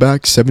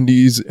throwback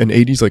 70s and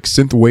 80s like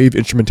synthwave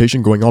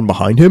instrumentation going on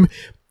behind him,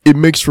 it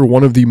makes for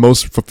one of the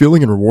most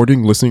fulfilling and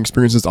rewarding listening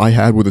experiences I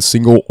had with a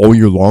single all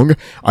year long.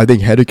 I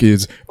think Headache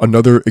is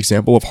another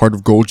example of Heart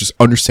of Gold just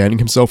understanding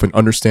himself and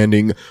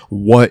understanding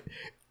what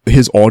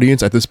his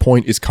audience at this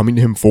point is coming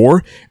to him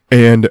for,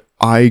 and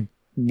I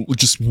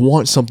just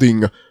want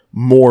something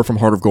more from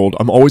Heart of Gold.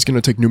 I'm always going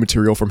to take new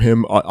material from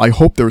him. I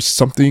hope there's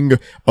something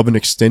of an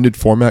extended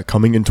format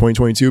coming in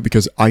 2022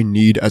 because I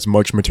need as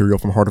much material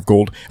from Heart of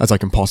Gold as I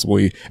can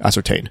possibly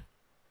ascertain.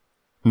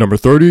 Number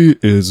 30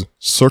 is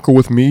Circle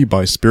With Me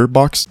by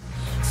Spiritbox.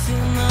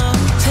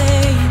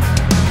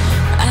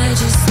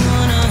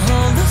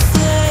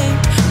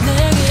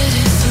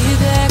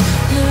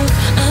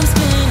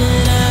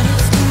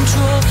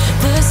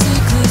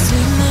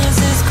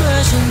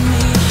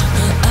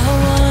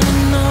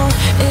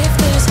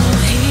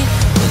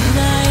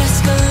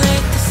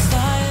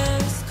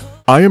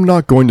 I am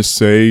not going to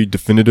say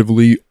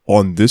definitively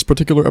on this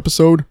particular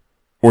episode,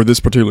 or this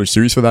particular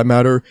series for that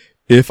matter,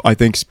 if I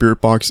think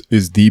Spiritbox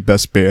is the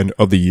best band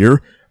of the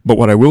year, but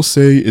what I will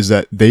say is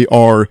that they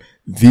are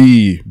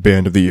the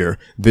band of the year.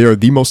 They are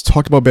the most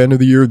talked about band of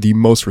the year, the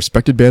most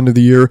respected band of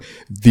the year,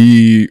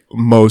 the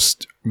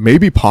most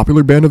maybe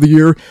popular band of the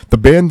year, the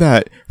band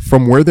that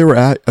from where they were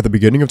at the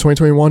beginning of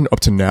 2021 up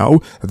to now,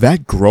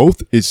 that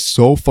growth is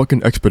so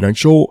fucking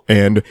exponential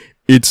and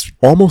it's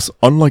almost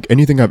unlike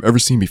anything I've ever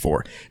seen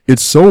before.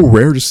 It's so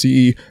rare to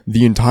see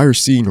the entire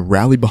scene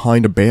rally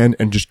behind a band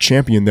and just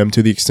champion them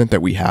to the extent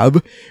that we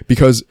have,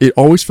 because it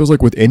always feels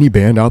like with any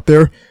band out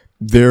there,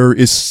 there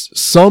is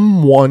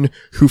someone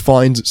who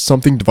finds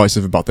something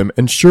divisive about them.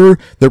 And sure,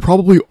 there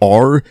probably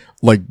are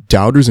like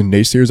doubters and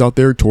naysayers out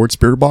there towards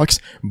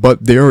Spiritbox,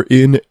 but they're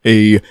in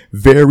a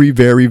very,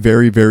 very,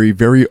 very, very,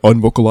 very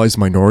unvocalized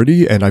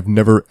minority, and I've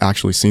never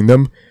actually seen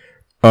them.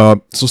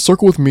 So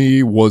Circle With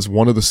Me was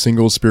one of the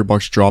singles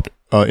Spiritbox dropped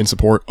in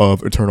support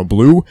of Eternal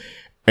Blue,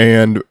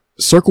 and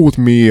Circle With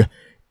Me,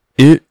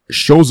 it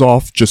shows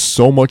off just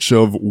so much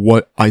of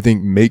what I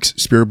think makes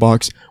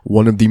Spiritbox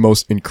one of the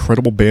most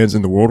incredible bands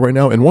in the world right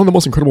now, and one of the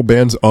most incredible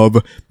bands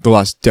of the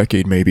last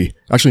decade, maybe.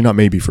 Actually, not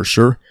maybe, for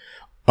sure.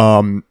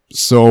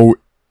 So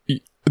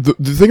the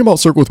thing about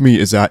Circle With Me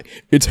is that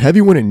it's heavy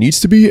when it needs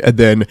to be, and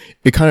then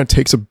it kind of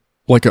takes a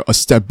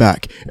step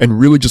back and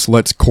really just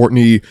lets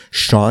Courtney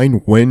shine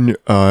when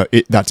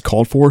that's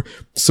called for.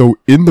 So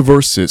in the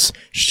verses,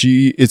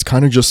 she is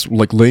kind of just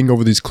like laying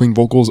over these clean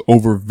vocals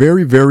over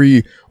very,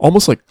 very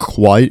almost like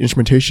quiet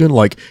instrumentation.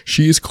 Like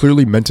she is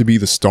clearly meant to be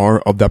the star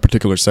of that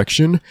particular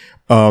section.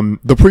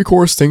 The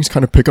pre-chorus things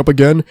kind of pick up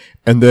again,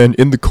 and then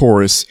in the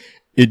chorus,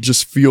 it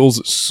just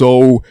feels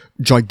so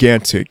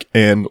gigantic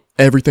and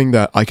everything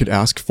that I could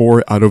ask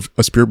for out of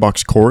a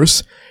Spiritbox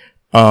chorus.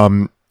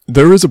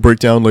 There is a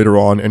breakdown later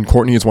on, and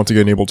Courtney is once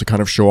again able to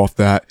kind of show off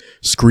that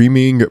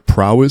screaming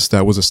prowess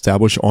that was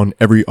established on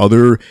every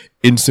other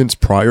instance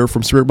prior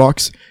from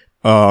Spiritbox.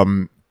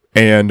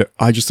 And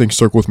I just think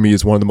Circle With Me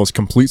is one of the most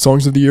complete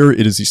songs of the year.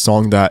 It is the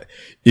song that,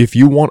 if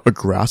you want a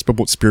grasp of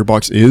what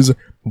Spiritbox is,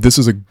 this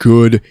is a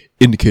good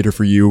indicator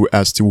for you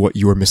as to what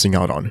you are missing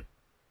out on.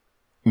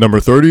 Number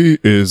 30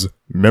 is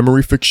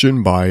Memory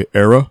Fiction by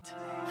Era.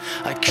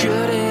 I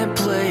couldn't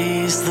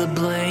place the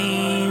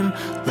blame,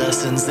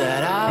 lessons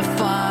that I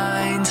find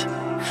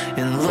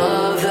in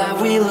love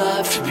that we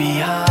left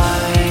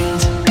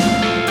behind.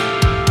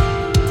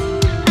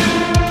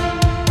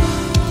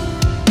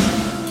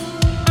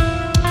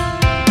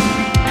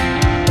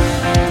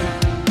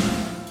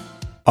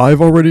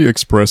 I've already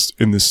expressed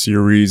in this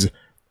series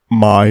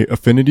my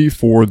affinity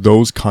for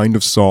those kind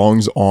of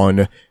songs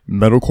on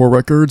metalcore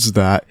records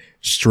that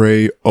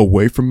stray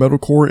away from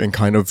metalcore and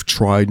kind of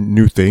try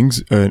new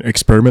things and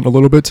experiment a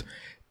little bit.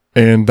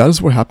 And that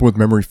is what happened with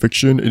Memory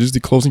Fiction. It is the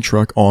closing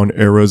track on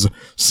Era's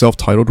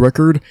self-titled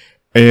record.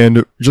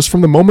 And just from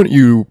the moment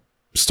you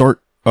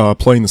start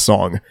playing the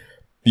song,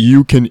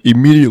 you can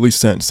immediately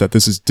sense that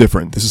this is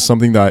different. This is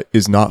something that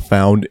is not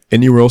found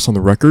anywhere else on the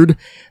record.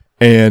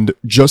 And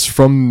just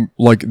from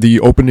like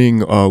the opening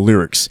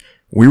lyrics,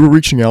 we were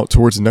reaching out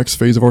towards the next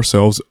phase of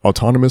ourselves,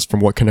 autonomous from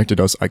what connected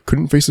us. I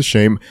couldn't face the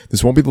shame.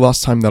 This won't be the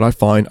last time that I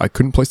find. I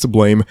couldn't place the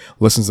blame.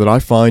 Lessons that I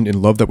find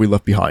in love that we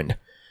left behind.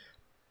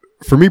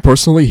 For me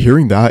personally,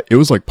 hearing that, it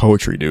was like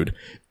poetry, dude.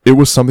 It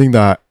was something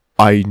that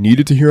I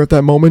needed to hear at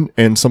that moment,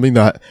 and something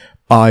that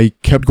I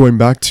kept going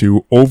back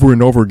to over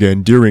and over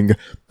again during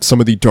some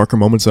of the darker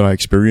moments that I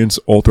experienced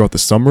all throughout the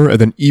summer, and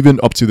then even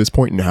up to this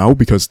point now,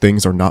 because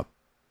things are not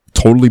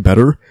totally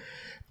better.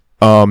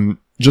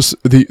 Just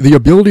the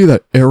ability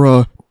that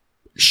Era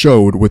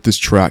showed with this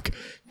track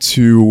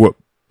to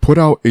put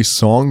out a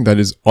song that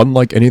is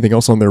unlike anything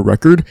else on their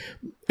record,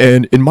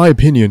 and in my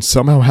opinion,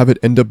 somehow have it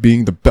end up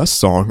being the best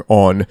song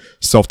on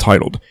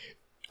Self-Titled.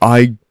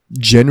 I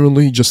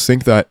genuinely just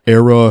think that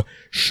Era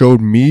showed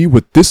me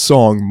with this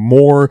song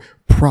more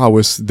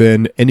prowess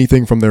than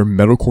anything from their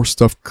metalcore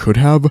stuff could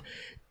have.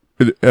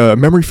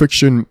 Memory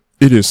Fiction,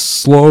 it is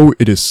slow,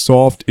 it is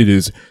soft, it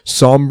is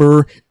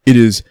somber, it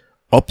is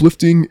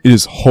uplifting, it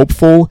is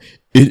hopeful,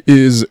 it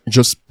is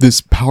just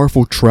this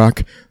powerful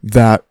track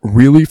that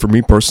really, for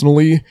me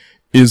personally,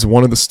 is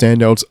one of the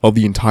standouts of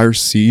the entire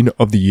scene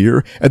of the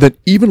year. And then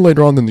even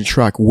later on in the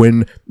track,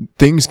 when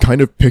things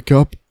kind of pick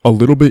up a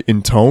little bit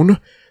in tone,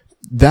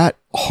 that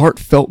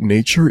heartfelt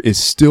nature is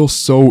still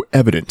so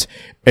evident.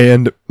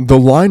 And the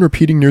line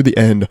repeating near the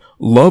end,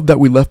 love that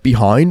we left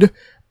behind,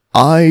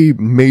 I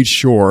made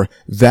sure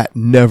that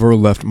never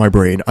left my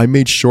brain. I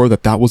made sure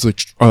that that was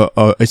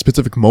a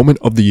specific moment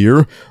of the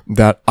year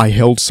that I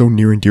held so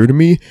near and dear to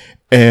me.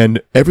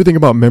 And everything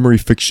about Memory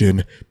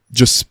Fiction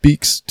just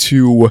speaks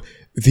to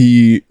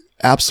the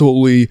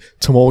absolutely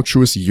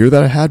tumultuous year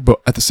that I had,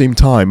 but at the same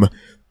time,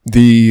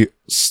 the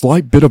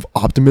slight bit of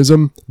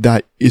optimism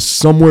that is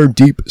somewhere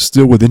deep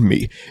still within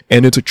me.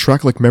 And it's a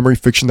track like Memory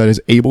Fiction that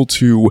is able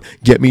to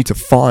get me to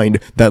find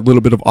that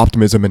little bit of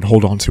optimism and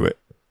hold on to it.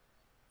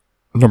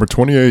 Number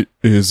 28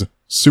 is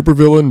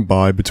Supervillain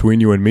by Between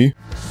You and Me.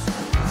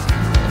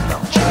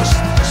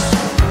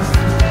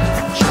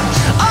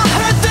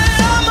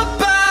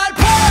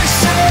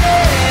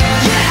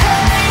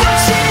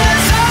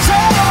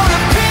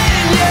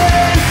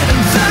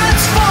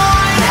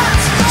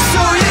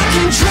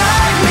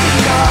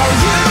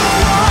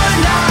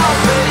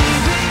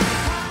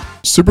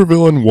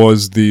 Supervillain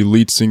was the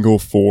lead single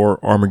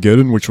for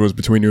Armageddon, which was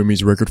Between You and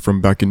Me's record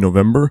from back in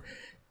November.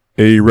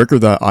 A record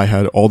that I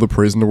had all the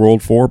praise in the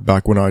world for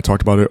back when I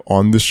talked about it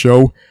on this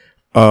show.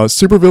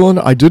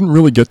 Supervillain, I didn't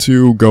really get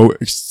to go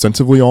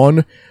extensively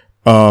on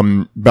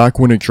back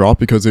when it dropped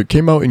because it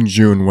came out in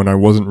June when I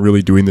wasn't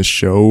really doing this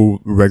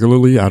show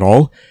regularly at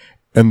all.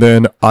 And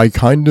then I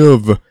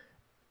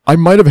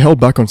might have held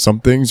back on some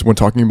things when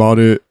talking about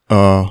it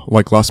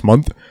like last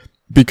month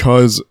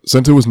because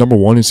since it was number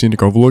 1 in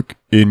Scenic Overlook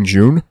in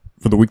June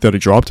for the week that it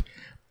dropped,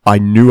 I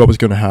knew I was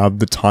going to have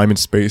the time and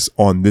space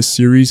on this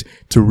series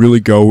to really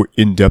go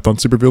in depth on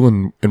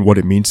Supervillain and what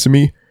it means to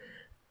me.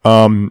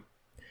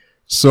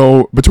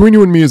 So Between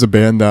You and Me is a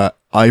band that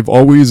I've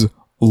always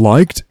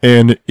liked,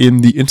 and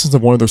in the instance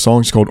of one of their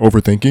songs called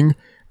Overthinking,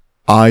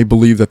 I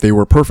believe that they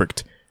were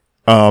perfect.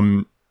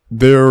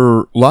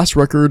 Their last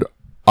record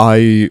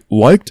I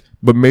liked,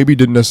 but maybe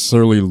didn't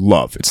necessarily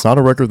love. It's not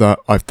a record that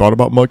I've thought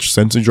about much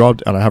since it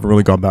dropped, and I haven't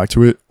really gone back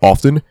to it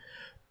often.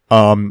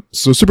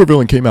 So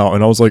Supervillain came out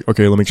and I was like,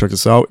 okay, let me check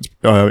this out.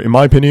 In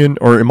my opinion,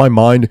 or in my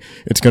mind,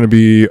 it's going to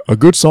be a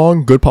good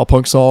song, good pop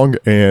punk song,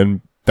 and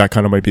that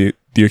kind of might be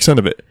the extent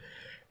of it.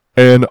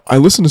 And I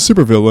listened to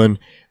Supervillain,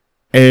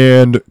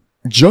 and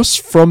just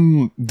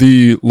from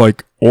the,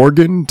 like,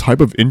 organ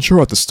type of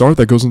intro at the start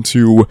that goes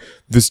into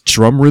this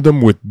drum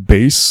rhythm with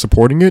bass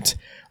supporting it,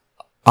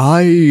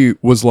 I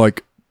was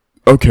like,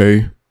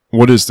 okay,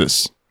 what is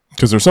this?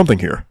 Because there's something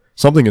here.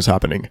 Something is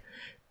happening.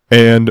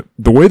 And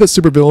the way that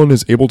Supervillain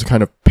is able to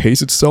kind of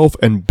pace itself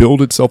and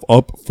build itself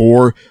up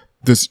for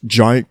this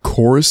giant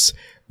chorus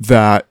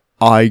that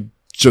I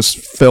just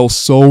fell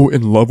so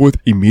in love with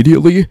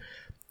immediately.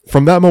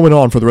 From that moment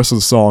on, for the rest of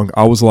the song,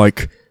 I was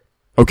like,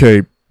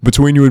 okay,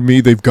 Between You and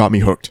Me, they've got me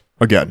hooked.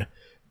 Again,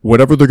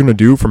 whatever they're going to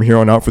do from here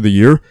on out for the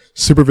year,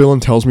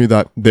 Supervillain tells me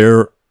that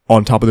they're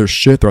on top of their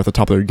shit, they're at the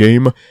top of their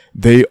game.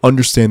 They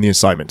understand the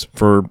assignment,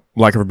 for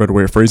lack of a better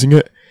way of phrasing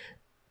it.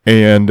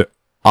 And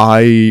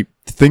I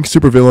think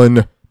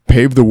Supervillain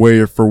paved the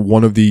way for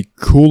one of the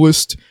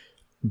coolest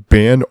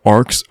band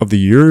arcs of the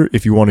year,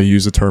 if you want to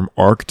use the term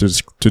arc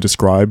to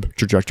describe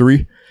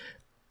trajectory.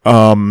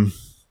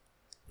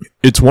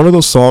 It's one of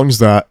those songs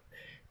that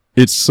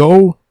it's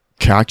so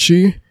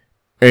catchy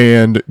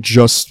and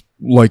just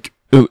like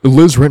it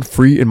lives rent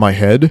free in my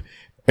head,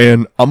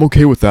 and I'm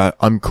okay with that.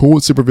 I'm cool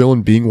with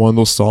Supervillain being one of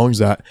those songs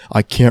that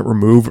I can't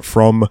remove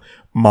from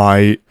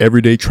my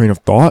everyday train of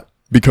thought,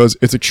 because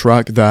it's a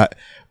track that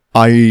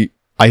I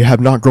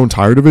have not grown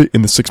tired of it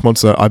in the 6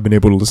 months that I've been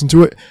able to listen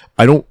to it.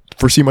 I don't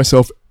foresee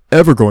myself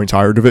ever growing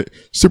tired of it.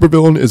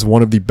 Supervillain is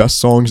one of the best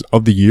songs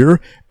of the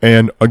year,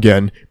 and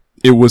again,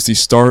 it was the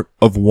start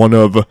of one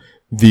of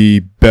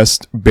the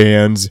best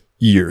band's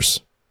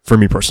years for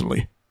me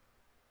personally.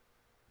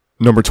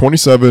 Number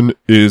 27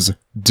 is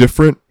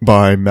Different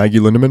by Maggie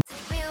Lindemann.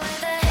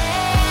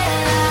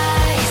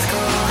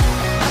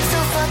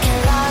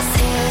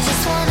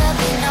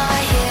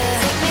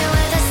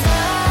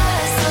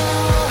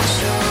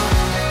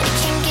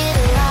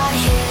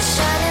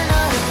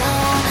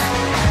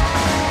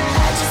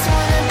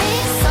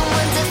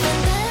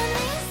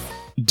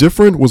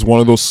 Different was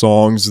one of those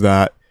songs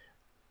that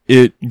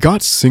it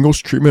got singles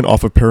treatment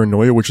off of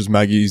Paranoia, which was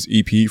Maggie's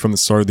EP from the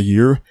start of the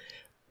year,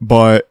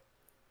 but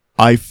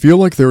I feel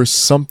like there is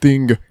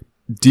something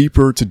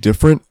deeper to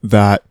Different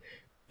that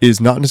is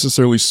not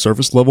necessarily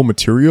surface level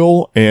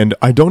material, and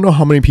I don't know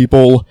how many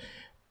people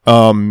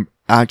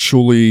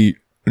actually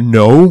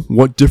know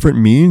what Different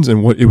means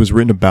and what it was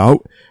written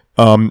about.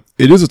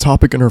 It is a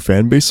topic in her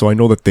fan base, so I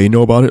know that they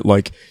know about it.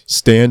 Like,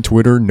 Stan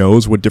Twitter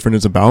knows what Different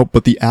is about,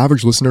 but the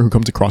average listener who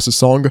comes across this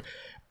song,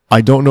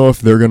 I don't know if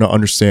they're going to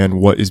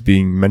understand what is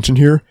being mentioned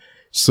here.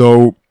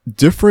 So,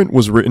 Different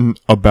was written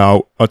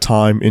about a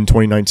time in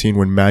 2019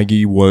 when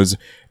Maggie was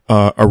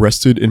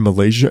arrested in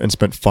Malaysia and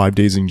spent 5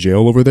 days in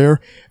jail over there.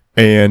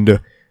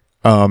 And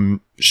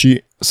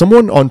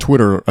someone on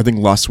Twitter, I think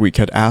last week,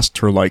 had asked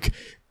her, like,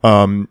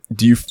 do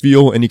you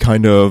feel any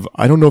kind of,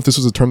 I don't know if this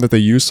was a term that they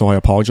used, so I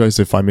apologize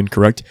if I'm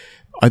incorrect.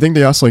 I think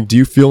they asked, like, do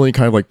you feel any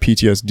kind of like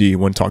PTSD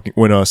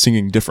when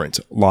singing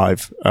Different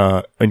live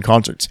in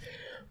concerts?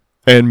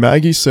 And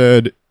Maggie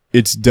said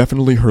it's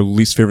definitely her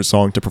least favorite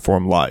song to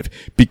perform live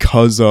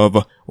because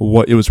of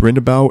what it was written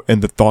about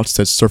and the thoughts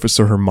that surface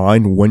to her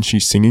mind when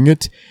she's singing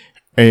it.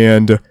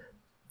 And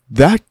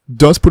that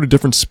does put a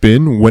different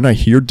spin when I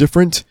hear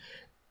Different.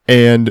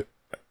 And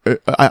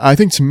I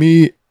think to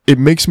me, it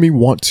makes me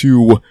want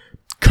to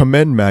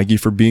commend Maggie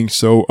for being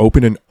so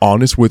open and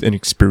honest with an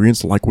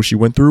experience like what she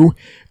went through.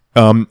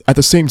 At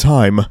the same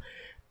time,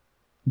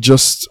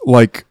 just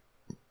like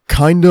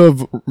kind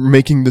of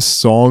making this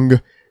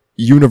song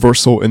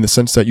universal in the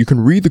sense that you can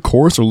read the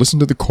chorus or listen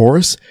to the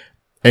chorus,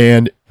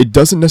 and it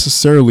doesn't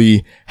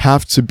necessarily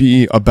have to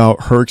be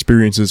about her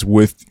experiences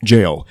with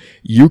jail.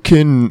 You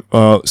can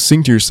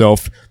sing to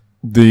yourself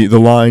the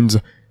lines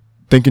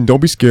thinking,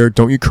 don't be scared,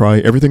 don't you cry,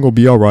 everything will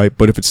be alright,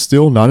 but if it's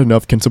still not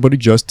enough, can somebody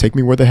just take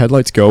me where the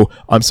headlights go?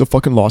 I'm so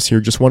fucking lost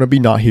here, just want to be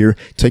not here,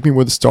 take me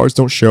where the stars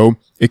don't show,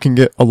 it can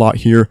get a lot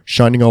here,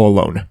 shining all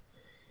alone.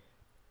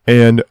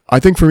 And I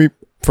think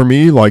for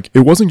me, like, it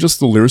wasn't just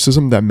the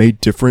lyricism that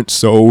made Different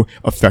so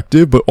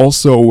effective, but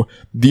also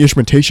the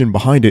instrumentation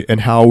behind it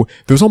and how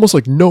there's almost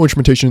like no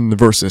instrumentation in the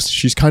verses.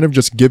 She's kind of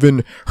just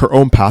given her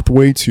own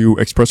pathway to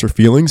express her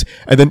feelings.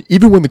 And then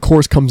even when the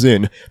chorus comes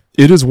in,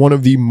 it is one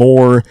of the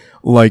more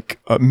like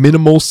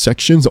minimal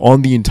sections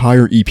on the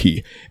entire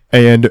EP.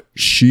 And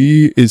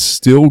she is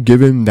still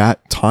given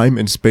that time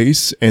and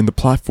space and the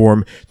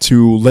platform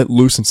to let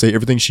loose and say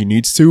everything she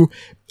needs to.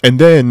 And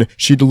then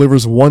she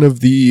delivers one of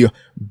the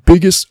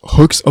biggest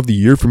hooks of the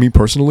year for me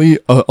personally,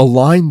 a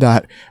line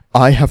that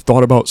I have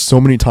thought about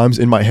so many times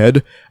in my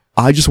head.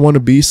 I just want to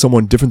be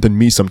someone different than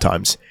me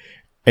sometimes.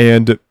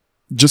 And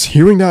just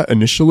hearing that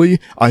initially,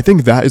 I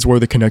think that is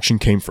where the connection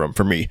came from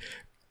for me.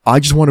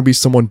 I just want to be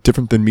someone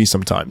different than me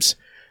sometimes.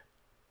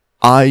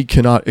 I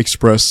cannot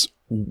express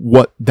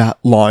what that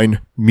line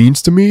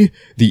means to me,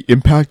 the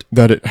impact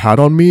that it had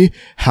on me,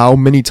 how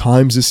many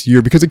times this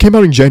year, because it came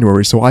out in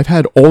January, so I've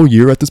had all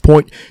year at this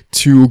point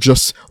to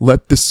just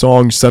let this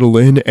song settle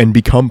in and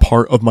become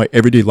part of my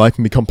everyday life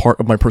and become part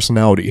of my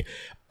personality.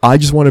 I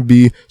just want to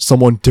be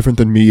someone different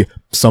than me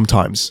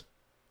sometimes.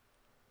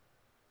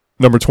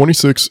 Number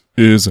 26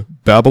 is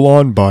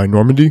Babylon by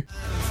Normandy.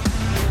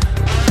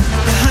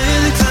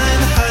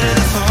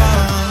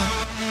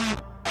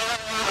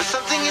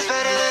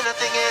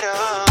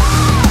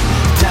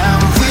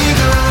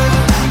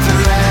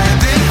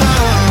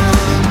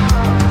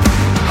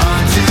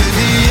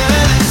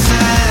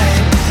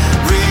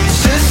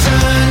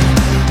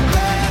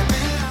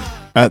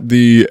 At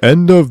the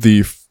end of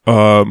the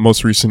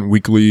most recent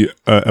weekly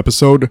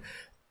episode,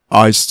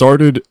 I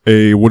started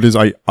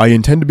I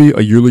intend to be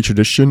a yearly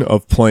tradition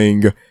of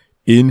playing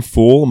in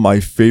full my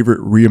favorite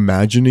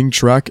reimagining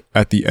track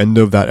at the end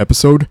of that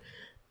episode.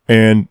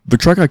 And the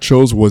track I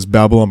chose was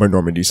Babylon by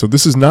Normandy. So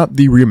this is not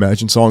the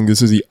reimagined song,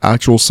 this is the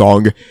actual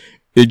song.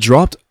 It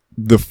dropped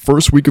the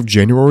first week of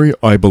January,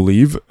 I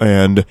believe,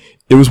 and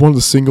it was one of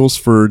the singles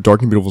for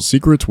Dark and Beautiful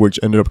Secrets, which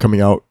ended up coming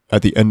out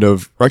at the end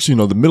of,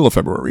 the middle of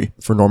February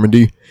for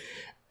Normandy.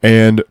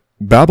 And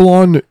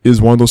Babylon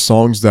is one of those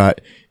songs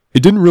that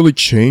it didn't really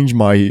change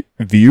my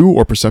view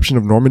or perception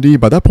of Normandy.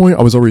 By that point,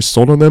 I was already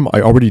sold on them.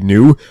 I already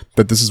knew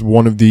that this is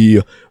one of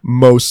the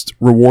most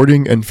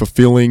rewarding and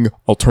fulfilling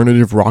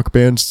alternative rock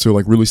bands to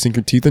like really sink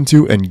your teeth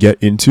into and get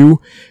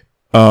into.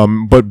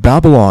 But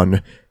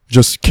Babylon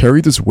just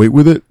carried this weight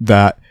with it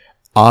that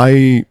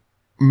I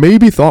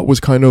maybe thought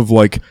was kind of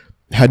like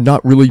had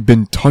not really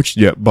been touched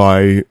yet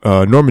by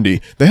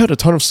Normandy. They had a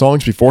ton of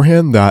songs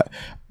beforehand that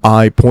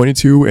I pointed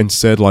to and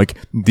said like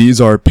these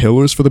are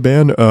pillars for the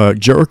band.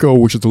 Jericho,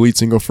 which is the lead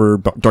single for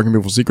Dark and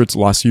Beautiful Secrets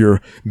last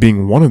year,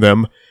 being one of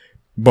them.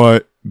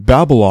 But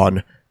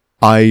Babylon,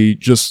 I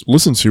just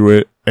listened to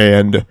it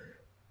and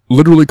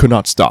literally could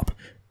not stop.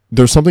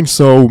 There's something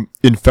so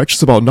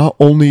infectious about not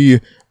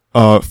only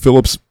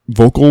Philip's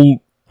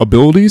vocal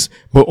abilities,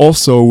 but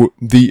also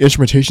the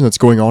instrumentation that's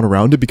going on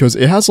around it, because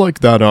it has like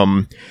that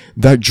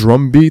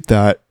drum beat,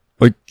 that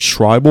like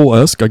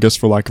tribal-esque, I guess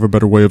for lack of a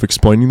better way of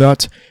explaining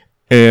that.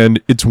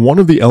 And it's one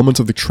of the elements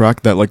of the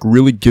track that like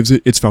really gives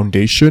it its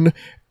foundation.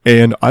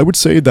 And I would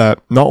say that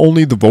not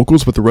only the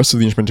vocals, but the rest of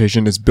the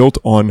instrumentation is built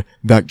on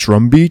that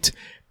drum beat.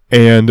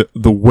 And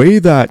the way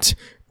that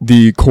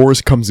the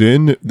chorus comes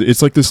in,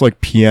 it's like this like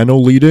piano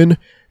lead in,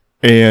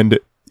 and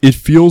it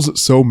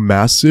feels so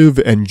massive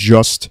and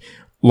just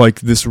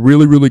like this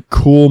really, really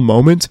cool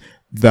moment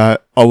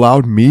that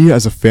allowed me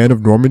as a fan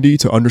of Normandy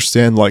to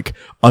understand like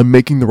I'm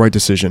making the right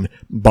decision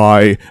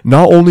by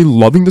not only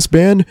loving this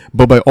band,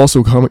 but by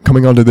also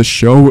coming onto this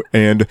show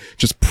and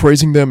just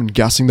praising them and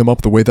gassing them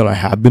up the way that I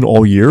have been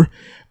all year.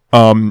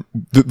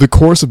 The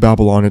chorus of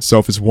Babylon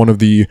itself is one of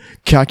the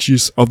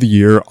catchiest of the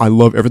year. I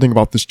love everything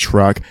about this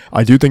track.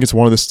 I do think it's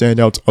one of the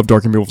standouts of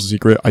Dark and Beautiful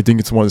Secret. I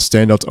think it's one of the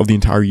standouts of the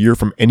entire year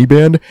from any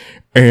band.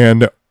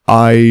 And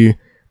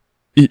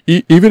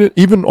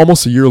even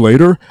almost a year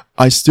later,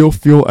 I still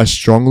feel as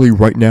strongly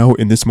right now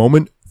in this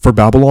moment for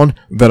Babylon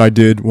that I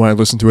did when I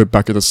listened to it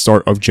back at the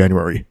start of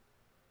January.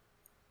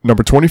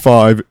 Number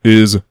 25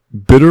 is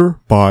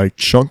Bitter by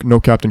Chunk, No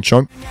Captain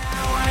Chunk. Now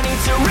I need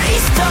to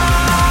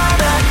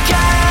restart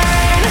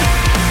again.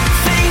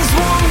 Things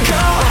won't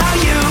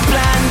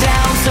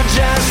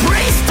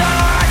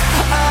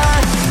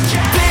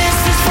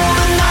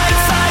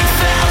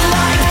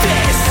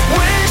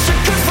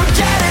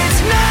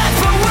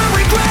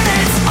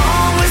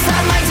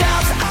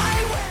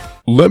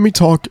let me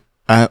talk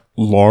at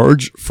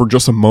large for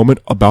just a moment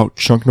about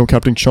Chunk No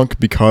Captain Chunk,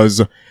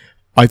 because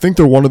I think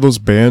they're one of those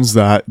bands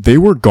that they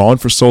were gone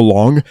for so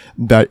long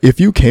that if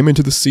you came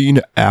into the scene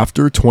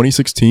after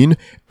 2016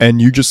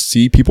 and you just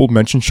see people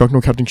mention Chunk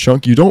No Captain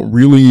Chunk, you don't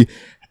really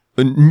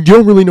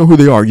know who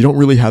they are. You don't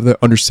really have that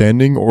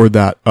understanding or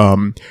that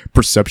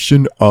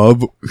perception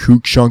of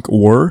who Chunk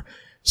were.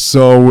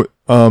 So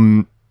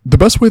the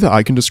best way that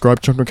I can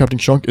describe Chunk No Captain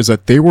Chunk is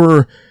that they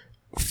were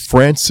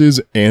France's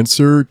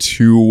answer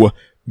to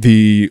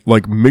the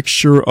like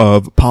mixture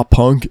of pop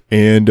punk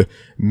and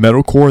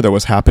metalcore that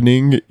was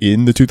happening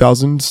in the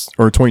 2000s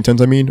or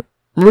 2010s. I mean,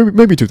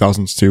 maybe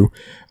 2000s too.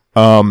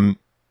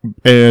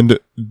 And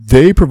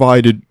they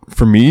provided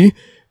for me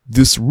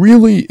this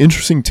really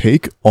interesting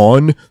take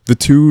on the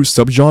two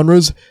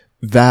subgenres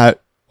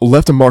that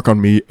left a mark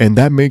on me, and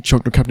that made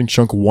Chunk No Captain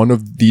Chunk one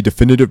of the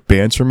definitive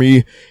bands for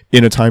me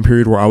in a time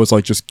period where I was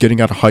like just getting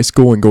out of high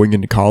school and going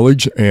into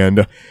college,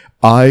 and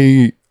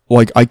I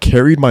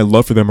carried my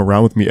love for them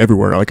around with me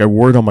everywhere. Like, I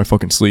wore it on my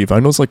fucking sleeve. I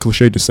know it's like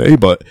cliche to say,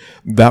 but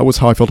that was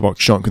how I felt about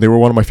Chunk. They were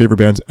one of my favorite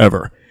bands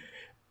ever.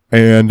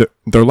 And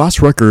their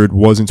last record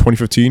was in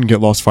 2015,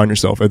 Get Lost, Find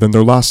Yourself. And then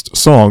their last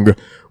song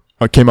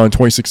came out in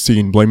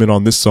 2016, Blame It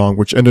On This Song,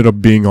 which ended up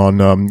being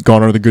on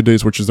Gone Are the Good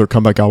Days, which is their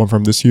comeback album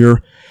from this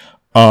year.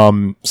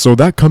 So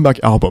that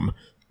comeback album,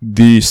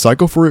 the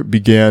cycle for it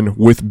began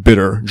with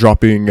Bitter,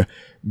 dropping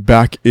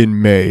back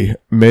in May.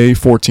 May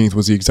 14th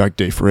was the exact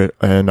date for it.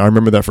 And I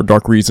remember that for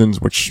dark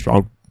reasons, which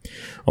I'll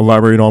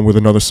elaborate on with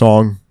another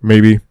song.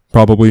 Maybe,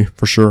 probably,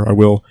 for sure, I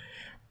will.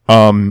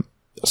 I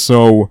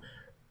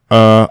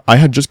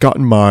had just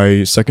gotten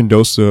my second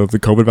dose of the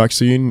COVID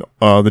vaccine,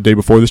 the day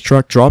before this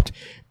track dropped,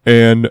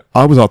 and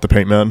I was out the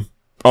paint, man.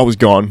 I was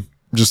gone.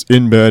 Just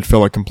in bed,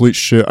 felt like complete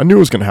shit. I knew it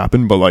was gonna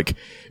happen, but like,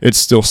 it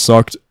still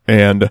sucked.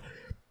 And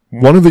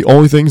one of the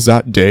only things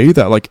that day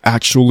that like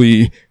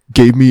actually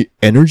gave me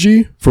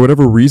energy for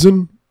whatever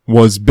reason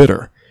was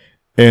Bitter.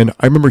 And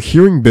I remember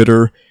hearing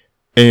Bitter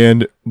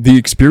and the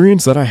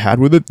experience that I had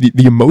with it,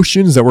 the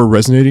emotions that were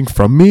resonating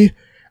from me,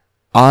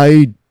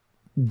 I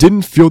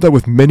didn't feel that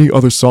with many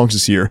other songs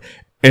this year.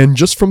 And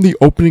just from the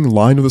opening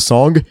line of the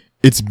song,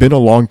 "It's been a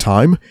long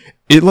time,"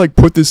 it like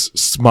put this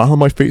smile on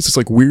my face, this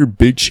like weird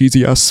big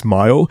cheesy ass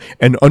smile,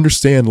 and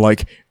understand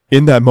like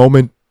in that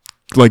moment,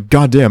 like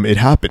goddamn, it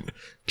happened.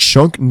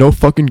 Chunk No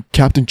Fucking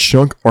Captain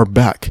Chunk are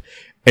back.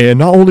 And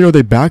not only are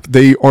they back,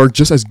 they are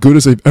just as good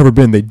as they've ever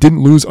been. They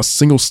didn't lose a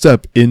single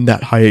step in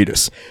that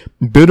hiatus.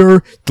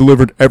 Bitter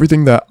delivered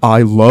everything that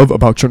I love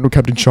about Chunk No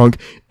Captain Chunk.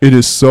 It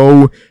is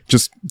so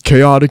just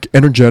chaotic,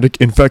 energetic,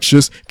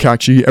 infectious,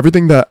 catchy.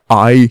 Everything that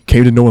I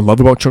came to know and love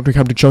about Chunk No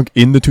Captain Chunk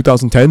in the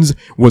 2010s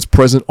was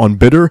present on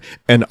Bitter,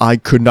 and I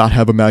could not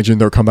have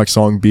imagined their comeback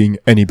song being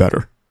any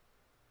better.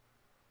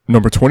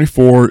 Number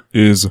 24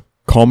 is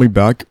Call Me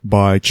Back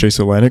by Chase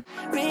Atlantic.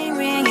 Ring,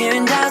 ring,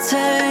 hearing dial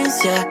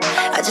tones, yeah.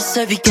 I just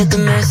hope you get the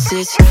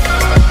message.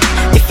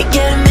 If you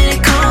get a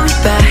minute, call me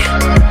back.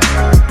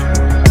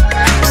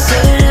 I'm so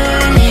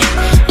lonely,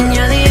 and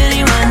you're the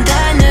only one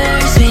that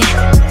knows me.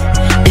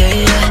 Yeah,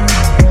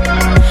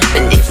 yeah.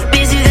 And if you're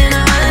busy, then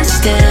I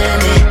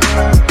understand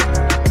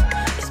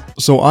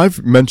it. So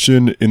I've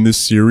mentioned in this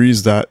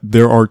series that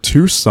there are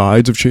two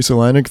sides of Chase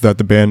Atlantic that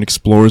the band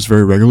explores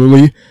very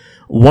regularly.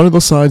 One of the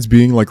sides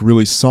being like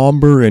really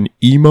somber and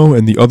emo,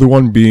 and the other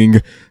one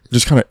being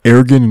just kind of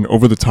arrogant and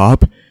over the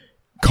top.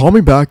 Call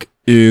Me Back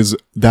is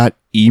that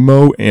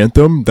emo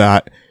anthem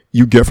that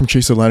you get from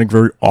Chase Atlantic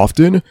very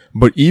often,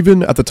 but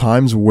even at the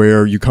times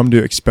where you come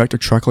to expect a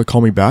track like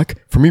Call Me Back,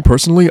 for me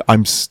personally,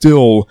 I'm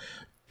still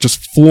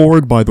just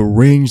floored by the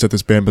range that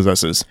this band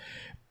possesses.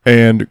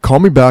 And Call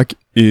Me Back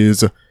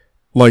is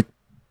like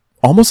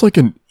almost like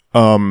an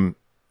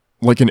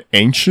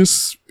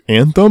anxious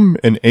anthem,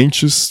 an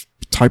anxious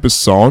type of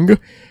song,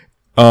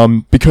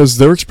 because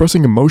they're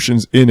expressing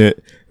emotions in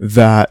it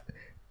that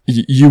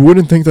you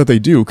wouldn't think that they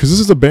do, because this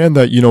is a band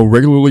that, you know,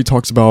 regularly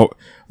talks about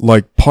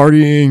like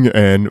partying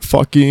and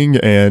fucking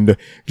and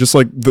just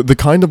like the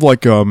kind of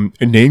like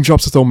name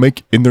drops that they'll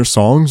make in their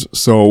songs.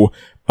 So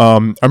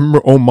I remember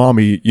Oh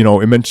Mommy, you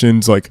know, it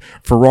mentions like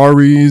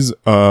Ferraris,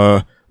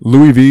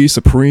 Louis V,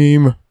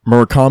 Supreme,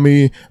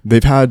 Murakami.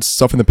 They've had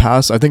stuff in the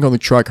past. I think on the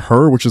track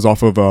Her, which is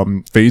off of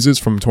Phases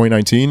from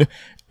 2019,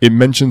 it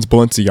mentions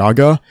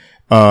Balenciaga.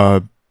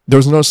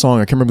 There's another song,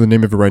 I can't remember the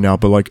name of it right now,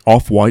 but like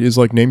Off-White is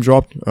like name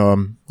dropped.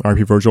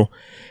 R.I.P. Virgil.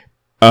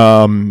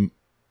 So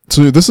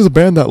this is a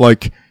band that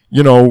like,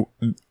 you know,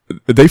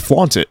 they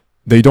flaunt it.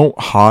 They don't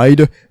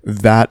hide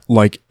that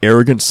like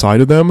arrogant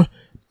side of them,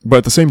 but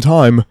at the same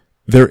time,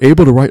 they're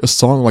able to write a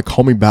song like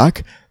Call Me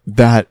Back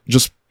that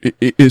just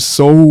it is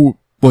so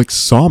like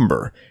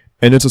somber.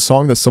 And it's a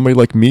song that somebody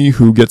like me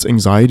who gets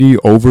anxiety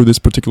over this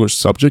particular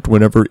subject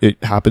whenever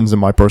it happens in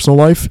my personal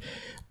life,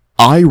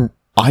 I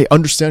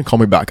understand Call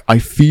Me Back. I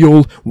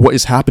feel what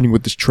is happening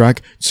with this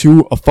track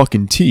to a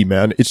fucking T,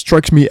 man. It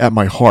strikes me at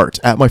my heart,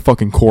 at my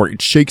fucking core.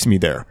 It shakes me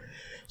there.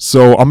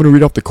 So I'm going to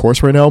read off the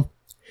chorus right now.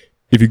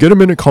 If you get a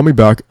minute, call me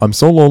back. I'm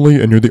so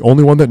lonely and you're the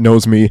only one that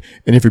knows me.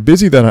 And if you're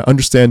busy, then I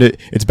understand it.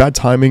 It's bad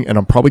timing and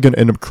I'm probably going to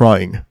end up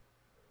crying.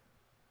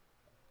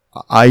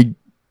 I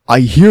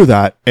hear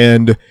that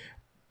and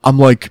I'm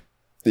like,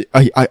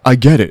 I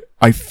get it.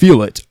 I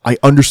feel it. I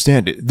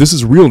understand it. This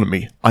is real to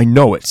me. I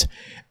know it.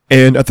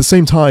 And at the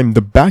same time,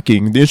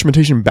 the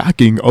instrumentation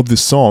backing of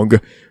this song,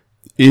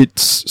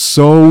 it's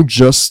so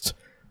just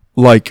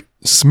like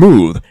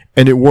smooth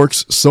and it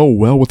works so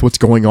well with what's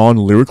going on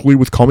lyrically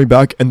with Call Me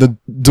Back and the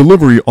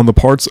delivery on the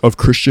parts of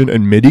Christian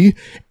and MIDI.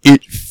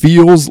 It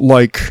feels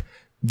like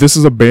this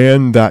is a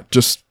band that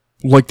just,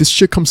 like, this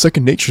shit comes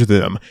second nature to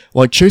them.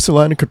 Like, Chase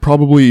Atlantic could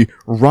probably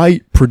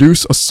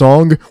produce a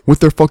song with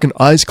their fucking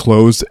eyes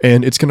closed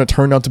and it's gonna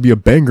turn out to be a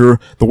banger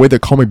the way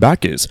that Call Me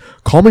Back is.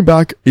 Call Me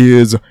Back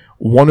is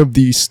one of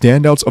the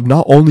standouts of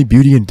not only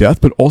Beauty and Death,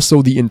 but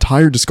also the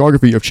entire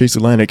discography of Chase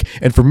Atlantic.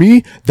 And for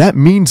me, that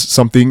means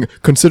something,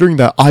 considering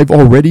that I've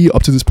already,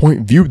 up to this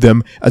point, viewed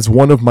them as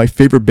one of my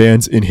favorite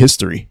bands in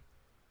history.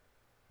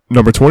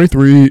 Number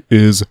 23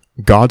 is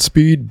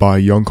Godspeed by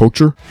Young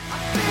Culture.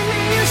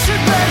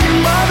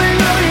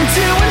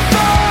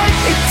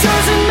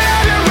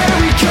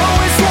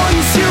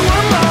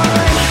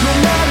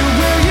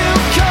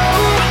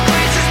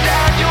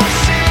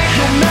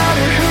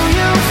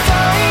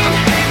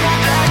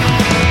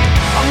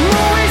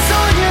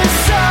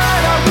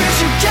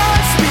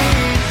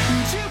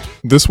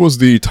 This was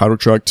the title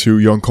track to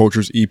Young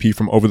Culture's EP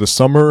from over the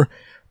summer.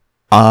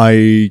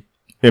 I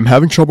am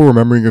having trouble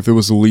remembering if it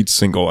was the lead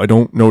single. I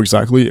don't know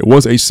exactly. It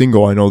was a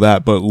single, I know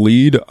that, but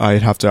lead,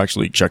 I'd have to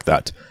actually check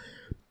that.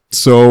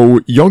 So,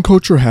 Young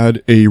Culture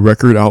had a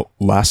record out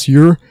last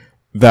year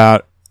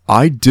that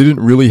I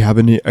didn't really have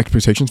any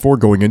expectations for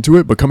going into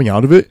it, but coming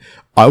out of it,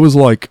 I was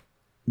like,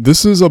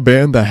 this is a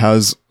band that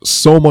has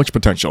so much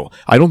potential.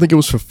 I don't think it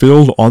was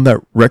fulfilled on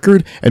that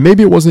record, and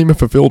maybe it wasn't even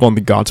fulfilled on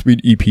the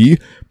Godspeed EP,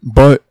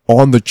 but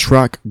on the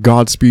track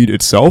Godspeed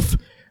itself,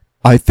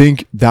 I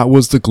think that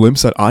was the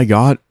glimpse that I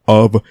got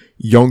of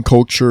Young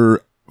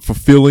Culture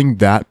fulfilling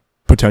that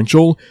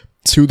potential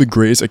to the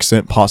greatest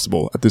extent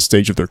possible at this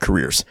stage of their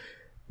careers.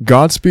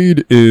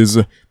 Godspeed is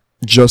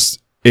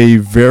just a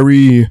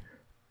very,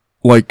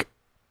 like,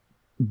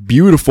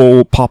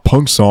 beautiful pop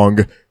punk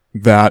song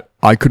that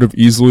I could have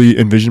easily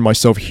envisioned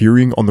myself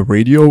hearing on the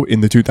radio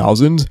in the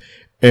 2000s.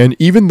 And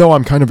even though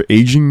I'm kind of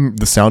aging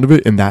the sound of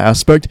it in that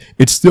aspect,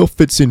 it still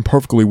fits in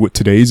perfectly with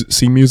today's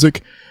scene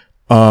music.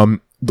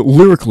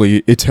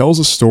 Lyrically, it tells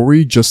a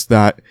story just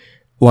that,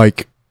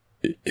 like,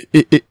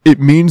 it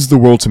means the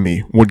world to me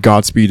what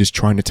Godspeed is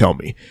trying to tell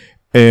me.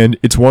 And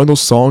it's one of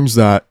those songs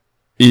that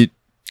it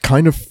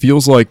kind of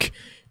feels like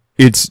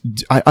it's,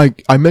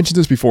 I mentioned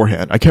this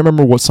beforehand. I can't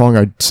remember what song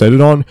I said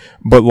it on,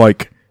 but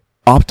like,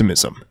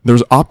 optimism.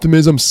 There's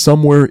optimism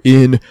somewhere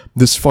in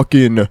this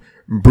fucking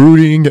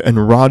brooding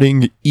and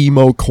rotting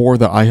emo core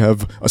that I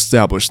have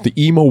established. The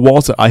emo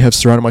walls that I have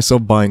surrounded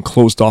myself by and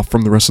closed off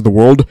from the rest of the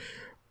world.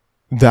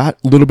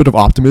 That little bit of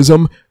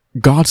optimism,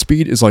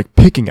 Godspeed is like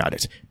picking at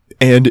it.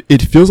 And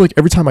it feels like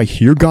every time I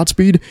hear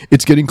Godspeed,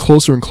 it's getting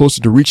closer and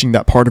closer to reaching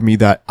that part of me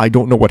that I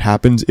don't know what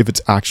happens if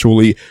it's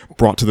actually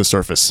brought to the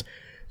surface.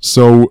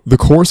 So, the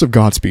chorus of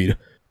Godspeed.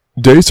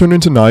 Days turn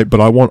into night,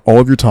 but I want all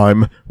of your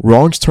time.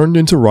 Wrongs turned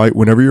into right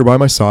whenever you're by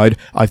my side.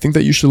 I think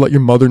that you should let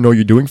your mother know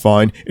you're doing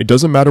fine. It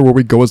doesn't matter where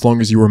we go as long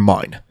as you are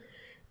mine.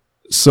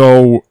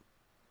 So,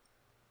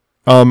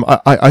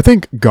 I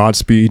think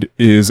Godspeed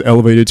is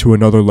elevated to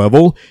another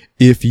level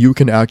if you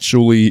can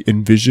actually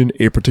envision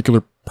a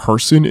particular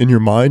person in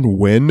your mind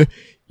when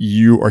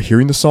you are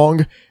hearing the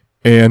song.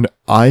 And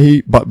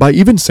but by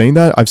even saying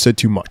that, I've said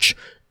too much.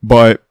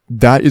 But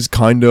that is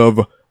kind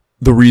of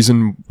the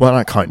reason, well,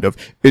 not kind of,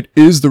 it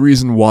is the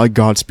reason why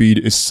Godspeed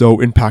is so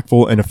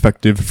impactful and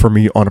effective for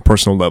me on a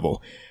personal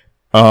level.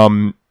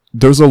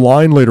 There's a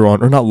line later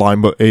on, or not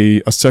line, but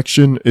a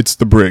section, it's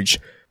the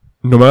bridge.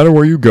 No matter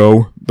where you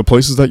go, the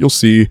places that you'll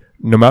see,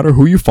 no matter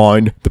who you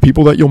find, the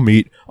people that you'll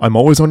meet, I'm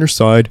always on your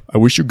side. I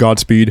wish you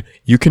Godspeed.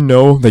 You can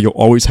know that you'll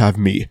always have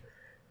me.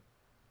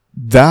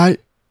 That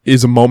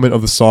is a moment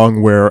of the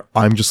song where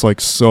I'm just like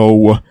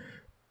so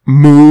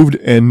moved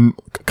and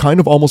kind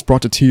of almost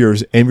brought to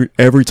tears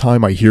every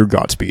time I hear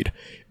Godspeed.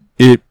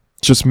 It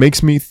just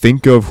makes me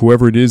think of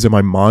whoever it is in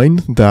my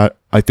mind that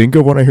I think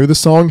of when I hear this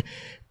song,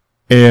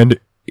 and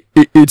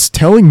it's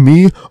telling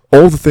me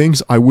all the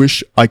things I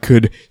wish I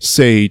could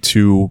say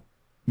to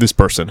this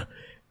person.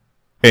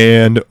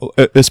 And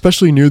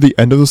especially near the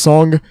end of the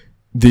song,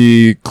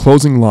 the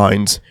closing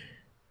lines,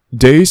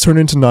 days turn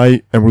into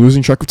night and we're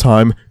losing track of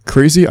time.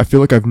 Crazy, I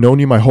feel like I've known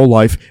you my whole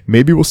life.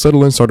 Maybe we'll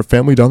settle in, start a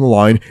family down the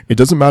line. It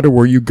doesn't matter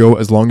where you go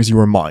as long as you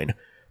are mine.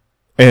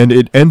 And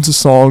it ends the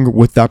song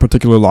with that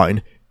particular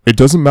line. It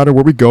doesn't matter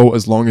where we go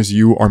as long as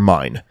you are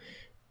mine.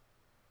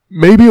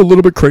 Maybe a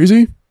little bit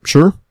crazy,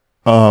 sure.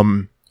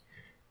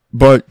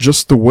 But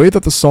just the way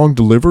that the song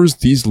delivers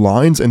these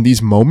lines and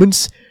these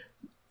moments,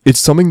 it's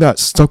something that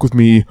stuck with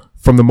me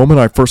from the moment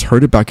I first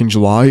heard it back in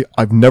July,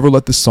 I've never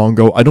let this song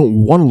go. I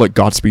don't want to let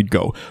Godspeed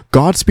go.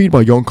 Godspeed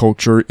by Young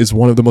Culture is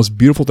one of the most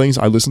beautiful things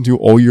I listen to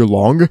all year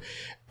long.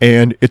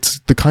 And it's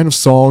the kind of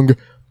song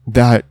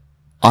that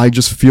I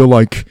just feel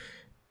like,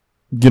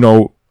 you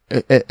know,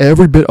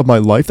 every bit of my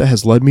life that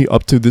has led me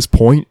up to this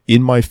point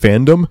in my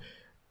fandom,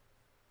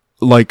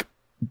 like,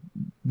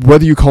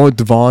 whether you call it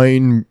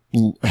divine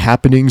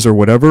happenings or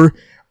whatever,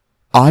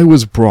 I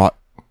was brought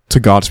to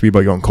Godspeed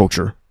by Young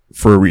Culture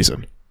for a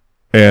reason.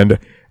 And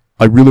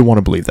I really want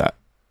to believe that.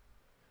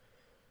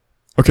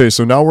 Okay,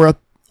 so now we're at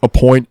a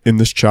point in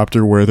this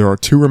chapter where there are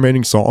 2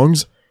 remaining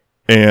songs,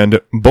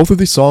 and both of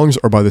these songs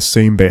are by the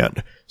same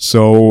band.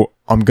 So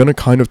I'm going to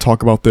kind of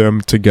talk about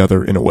them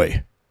together in a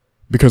way,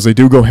 because they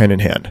do go hand in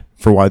hand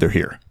for why they're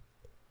here.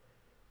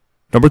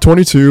 Number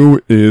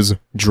 22 is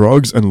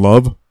Drugs and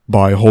Love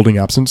by Holding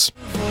Absence.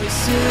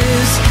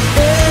 Voices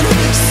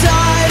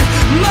inside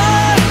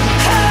my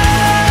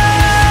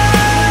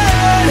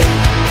head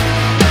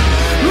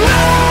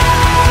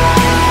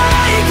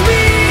make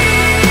me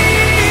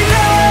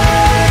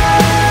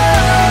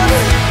numb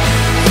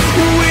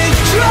with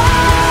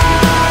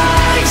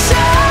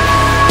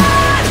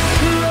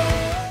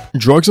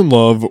Drugs and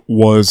Love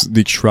was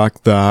the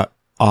track that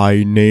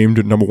I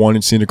named number 1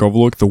 in Scenic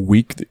Overlook the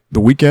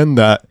weekend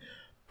that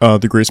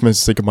The Greatest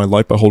Mistake of My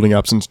Life by Holding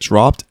Absence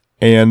dropped.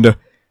 And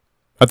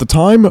at the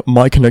time,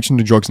 my connection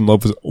to Drugs and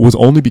Love was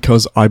only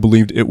because I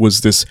believed it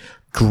was this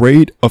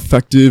great,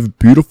 effective,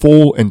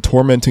 beautiful, and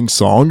tormenting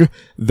song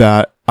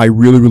that I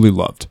really, really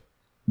loved.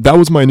 That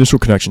was my initial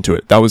connection to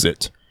it. That was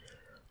it.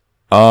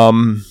 I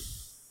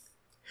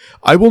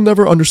will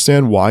never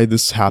understand why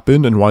this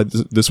happened and why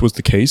this was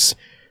the case,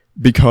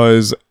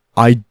 because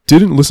I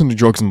didn't listen to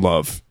Drugs and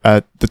Love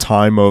at the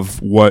time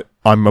of what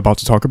I'm about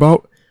to talk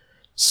about.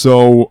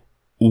 So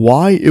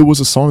why it was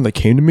a song that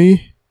came to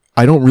me,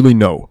 I don't really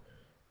know.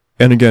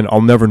 And again,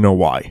 I'll never know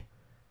why.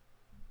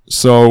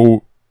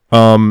 So,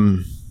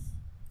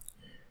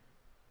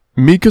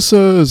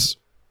 Mikasa's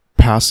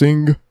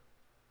passing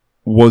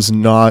was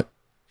not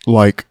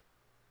like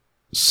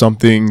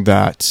something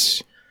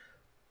that,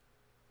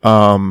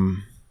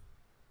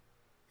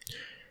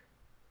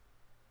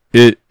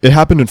 it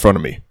happened in front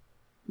of me.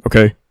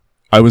 Okay?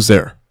 I was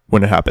there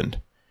when it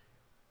happened.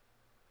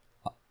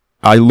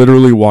 I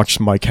literally watched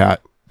my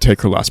cat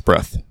take her last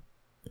breath.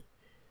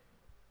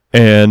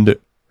 And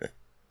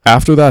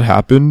after that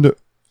happened,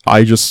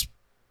 I just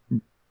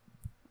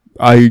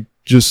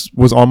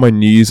was on my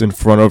knees in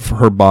front of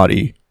her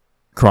body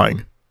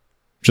crying.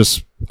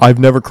 I've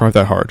never cried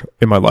that hard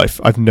in my life.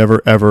 I've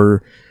never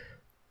ever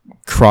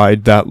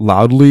cried that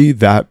loudly,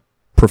 that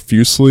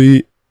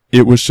profusely.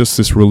 It was just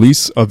this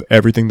release of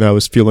everything that I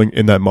was feeling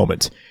in that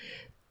moment.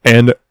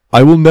 And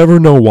I will never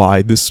know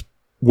why this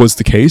was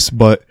the case,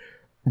 but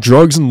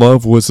Drugs and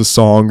Love was the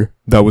song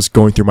that was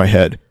going through my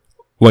head.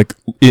 Like,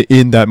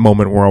 in that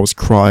moment where I was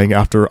crying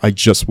after I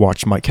just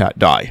watched my cat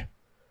die.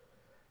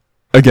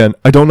 Again,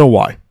 I don't know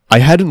why. I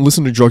hadn't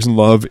listened to Drugs and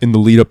Love in the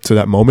lead up to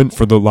that moment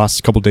for the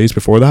last couple days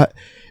before that.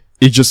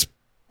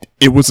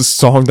 It was a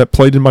song that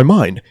played in my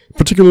mind,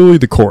 particularly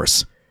the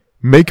chorus.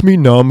 Make me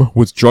numb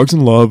with drugs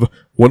and love.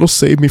 What'll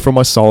save me from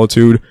my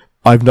solitude?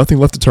 I've nothing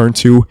left to turn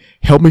to.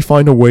 Help me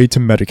find a way to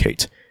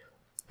medicate.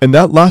 And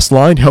that last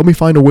line, help me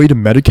find a way to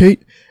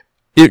medicate,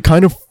 it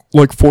kind of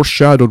like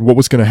foreshadowed what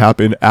was going to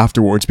happen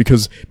afterwards,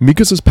 because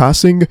Mikasa's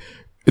passing,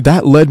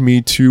 that led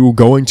me to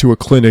going to a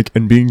clinic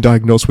and being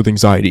diagnosed with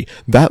anxiety.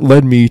 That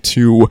led me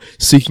to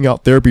seeking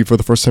out therapy for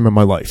the first time in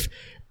my life.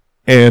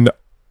 And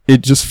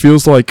it just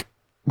feels like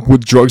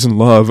with Drugs and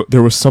Love,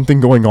 there was something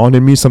going on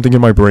in me, something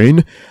in my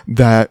brain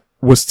that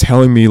was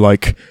telling me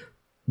like,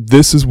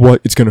 this is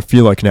what it's going to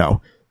feel like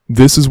now.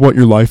 This is what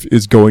your life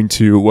is going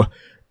to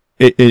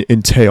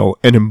entail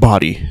and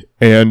embody.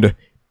 And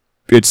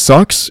it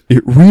sucks.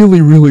 It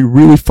really, really,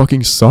 really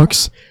fucking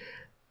sucks.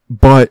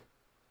 But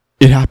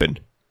it happened.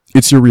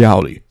 It's your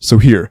reality. So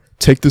here,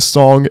 take this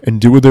song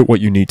and do with it what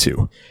you need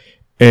to.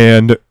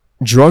 And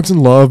Drugs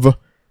and Love,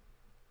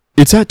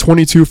 it's at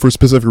 22 for a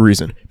specific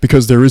reason.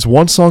 Because there is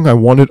one song I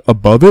wanted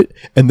above it,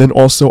 and then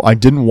also I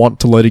didn't want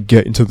to let it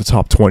get into the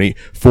top 20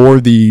 for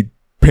the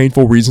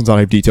painful reasons that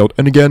I've detailed.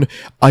 And again,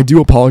 I do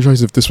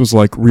apologize if this was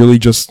like really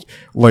just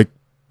like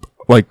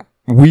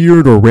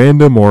weird or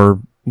random or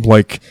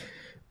like,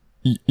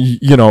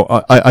 you know,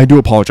 I do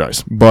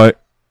apologize,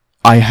 but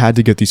I had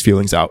to get these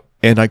feelings out,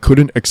 and I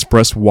couldn't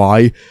express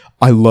why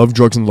I love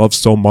Drugs and Love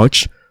so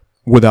much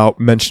without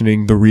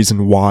mentioning the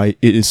reason why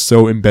it is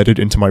so embedded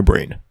into my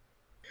brain.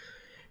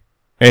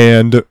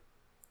 And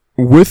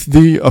with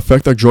the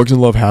effect that Drugs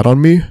and Love had on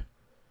me,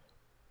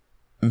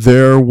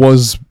 there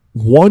was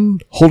one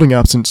Holding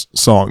Absence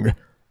song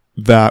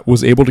that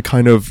was able to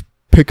kind of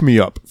pick me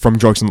up from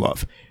Drugs and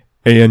Love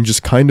and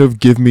just kind of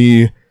give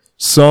me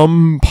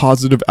some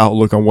positive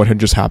outlook on what had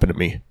just happened to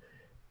me.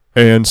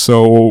 And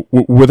so,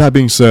 with that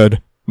being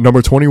said,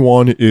 number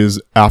 21 is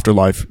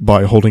Afterlife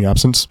by Holding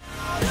Absence.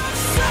 Close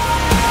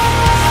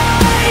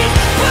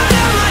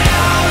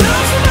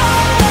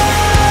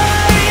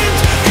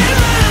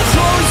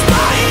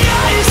my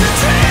eyes and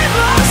dream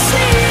I see.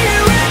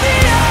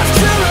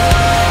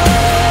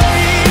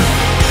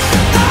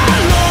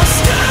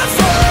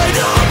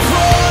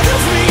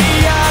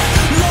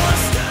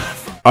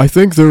 I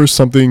think there was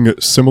something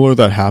similar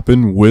that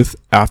happened with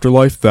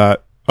Afterlife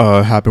that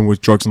happened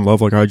with Drugs and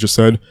Love, like I just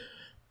said,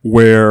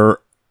 where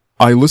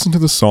I listened to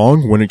the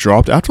song when it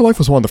dropped. Afterlife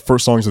was one of the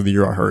first songs of the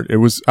year I heard. It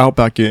was out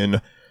back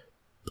in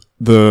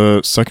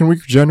the second week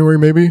of January,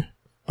 maybe?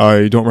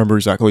 I don't remember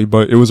exactly,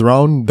 but it was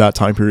around that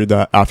time period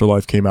that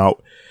Afterlife came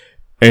out.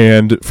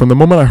 And from the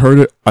moment I heard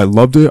it, I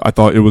loved it. I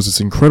thought it was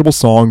this incredible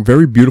song,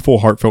 very beautiful,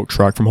 heartfelt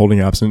track from Holding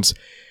Absence.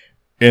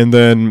 And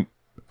then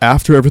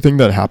after everything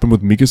that happened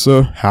with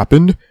Mikasa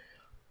happened,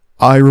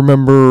 I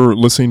remember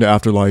listening to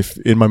Afterlife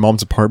in my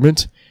mom's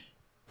apartment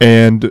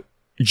and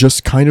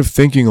just kind of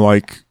thinking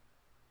like,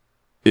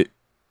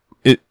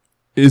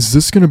 is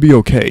this going to be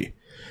okay?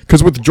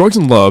 Because with Drugs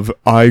and Love,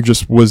 I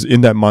just was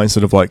in that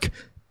mindset of like,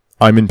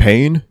 I'm in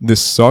pain,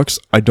 this sucks,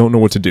 I don't know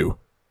what to do.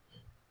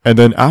 And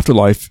then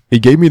Afterlife,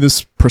 it gave me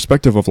this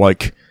perspective of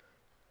like,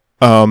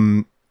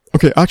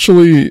 okay,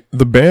 actually,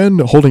 the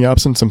band Holding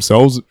Absence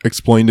themselves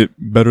explained it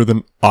better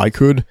than I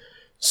could.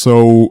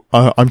 So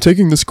I'm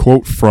taking this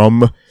quote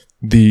from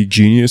the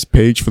Genius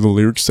page for the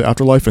lyrics to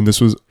Afterlife, and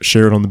this was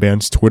shared on the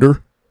band's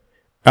Twitter.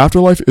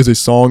 Afterlife is a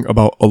song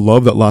about a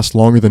love that lasts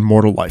longer than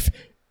mortal life.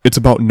 It's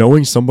about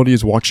knowing somebody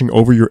is watching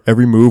over your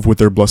every move with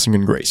their blessing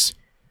and grace.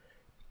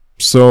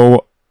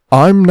 So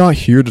I'm not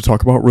here to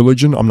talk about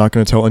religion. I'm not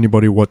going to tell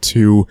anybody what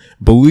to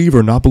believe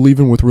or not believe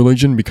in with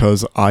religion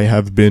because I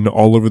have been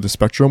all over the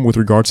spectrum with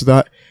regards to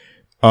that.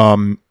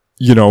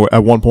 You know,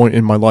 at one point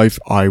in my life,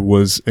 I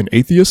was an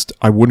atheist.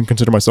 I wouldn't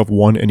consider myself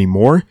one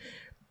anymore.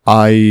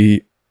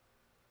 I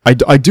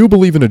do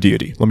believe in a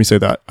deity. Let me say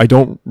that. I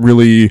don't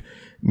really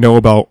know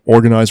about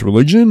organized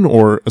religion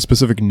or a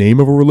specific name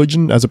of a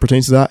religion as it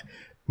pertains to that,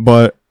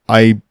 but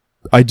I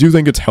do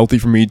think it's healthy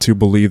for me to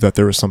believe that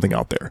there is something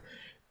out there.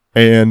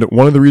 And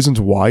one of the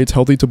reasons why it's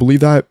healthy to believe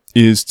that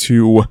is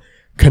to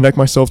connect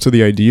myself to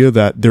the idea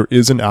that there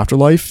is an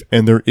afterlife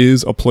and there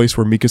is a place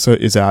where Mikasa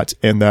is at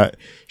and that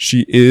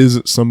she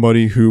is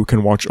somebody who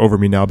can watch over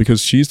me now because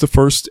she's the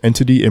first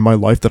entity in my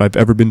life that I've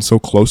ever been so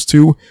close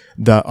to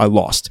that I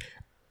lost.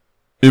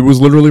 It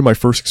was literally my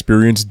first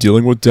experience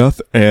dealing with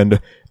death, and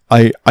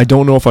I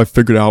don't know if I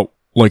figured out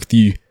like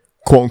the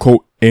quote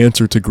unquote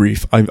answer to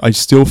grief. I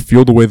still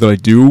feel the way that I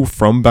do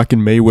from back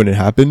in May when it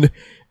happened.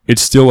 It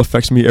still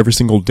affects me every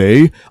single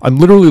day. I'm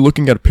literally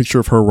looking at a picture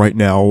of her right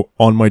now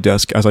on my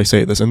desk as I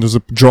say this, and there's a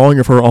drawing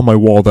of her on my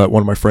wall that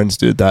one of my friends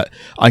did that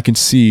I can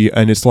see,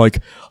 and it's like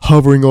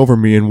hovering over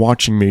me and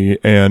watching me.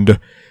 And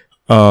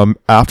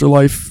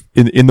Afterlife,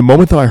 in the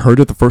moment that I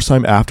heard it the first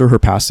time after her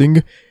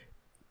passing,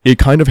 it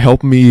kind of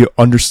helped me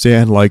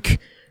understand like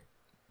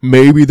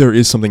maybe there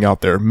is something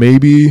out there.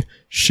 Maybe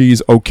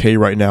she's okay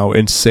right now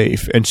and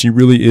safe, and she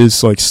really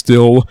is like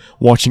still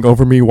watching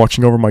over me,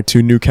 watching over my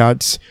two new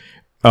cats.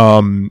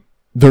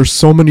 There's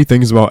so many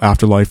things about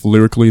Afterlife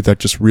lyrically that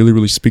just really,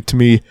 really speak to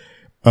me.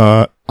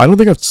 I don't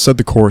think I've said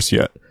the chorus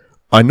yet.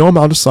 I know I'm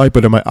out of sight,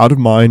 but am I out of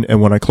mind?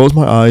 And when I close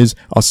my eyes,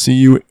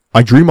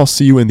 I dream I'll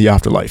see you in the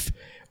afterlife.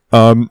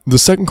 The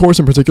second chorus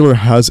in particular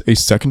has a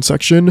second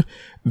section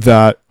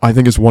that I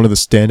think is one of the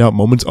standout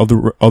moments of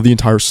the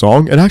entire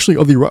song, and actually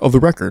of the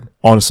record,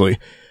 honestly.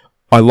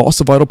 I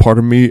lost a vital part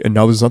of me, and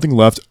now there's nothing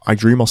left. I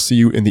dream I'll see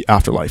you in the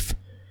afterlife.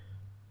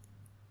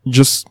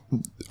 Just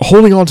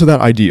holding on to that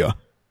idea.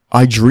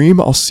 I dream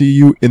I'll see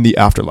you in the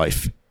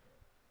afterlife.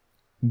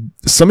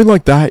 Something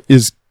like that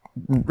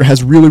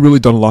has really, really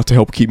done a lot to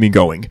help keep me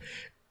going.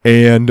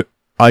 And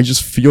I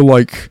just feel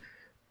like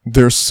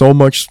there's so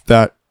much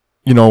that,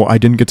 you know, I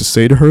didn't get to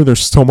say to her.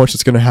 There's so much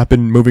that's going to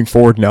happen moving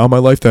forward now in my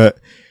life that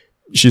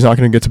she's not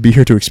going to get to be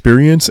here to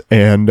experience.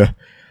 And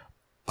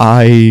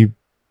I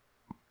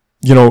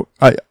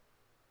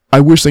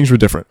wish things were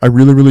different. I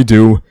really, really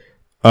do.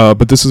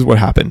 But this is what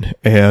happened.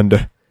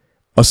 And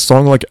a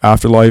song like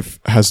Afterlife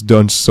has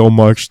done so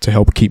much to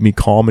help keep me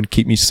calm and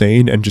keep me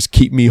sane and just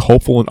keep me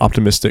hopeful and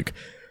optimistic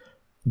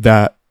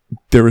that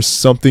there is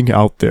something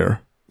out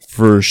there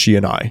for she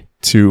and I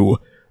to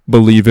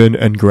believe in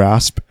and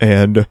grasp.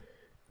 And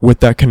with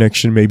that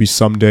connection, maybe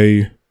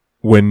someday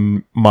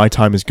when my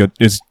time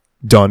is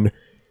done,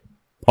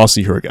 I'll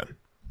see her again.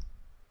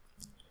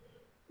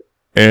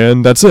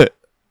 And that's it.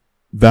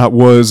 That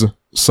was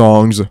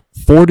songs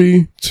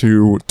 40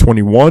 to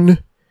 21.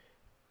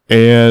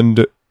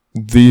 And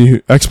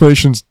the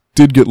explanations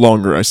did get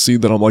longer. I see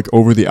that I'm like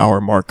over the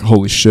hour mark.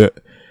 Holy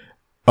shit.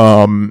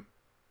 And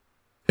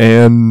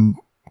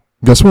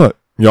guess what,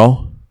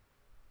 y'all?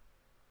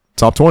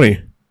 Top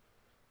 20.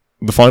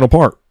 The final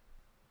part.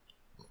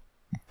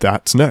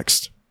 That's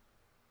next.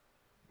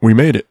 We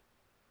made it.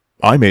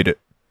 I made it.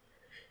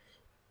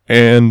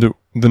 And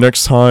the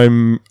next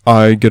time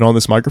I get on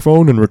this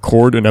microphone and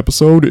record an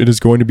episode, it is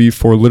going to be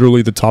for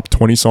literally the top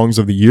 20 songs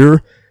of the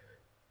year.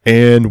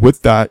 And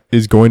with that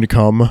is going to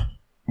come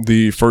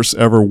the first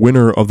ever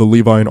winner of the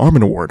Levi and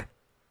Armin Award.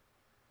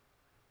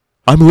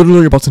 I'm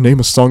literally about to name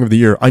a song of the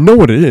year. I know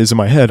what it is in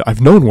my head.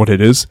 I've known what it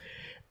is.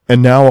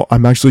 And now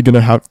I'm actually going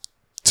to have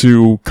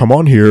to come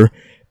on here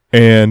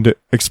and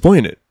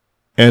explain it.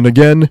 And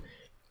again,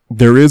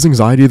 there is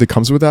anxiety that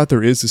comes with that.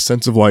 There is this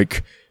sense of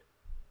like,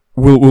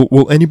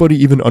 will anybody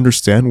even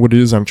understand what it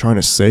is I'm trying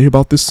to say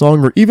about this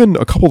song, or even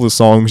a couple of the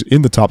songs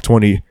in the top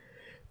 20?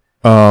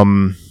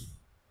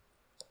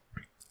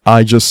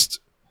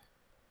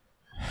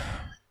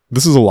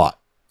 This is a lot.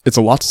 It's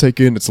a lot to take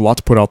in. It's a lot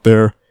to put out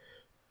there,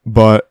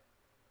 but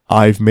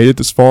I've made it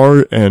this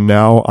far, and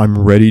now I'm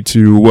ready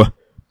to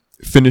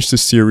finish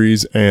this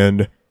series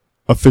and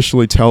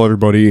officially tell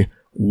everybody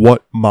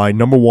what my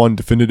number one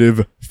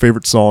definitive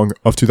favorite song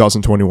of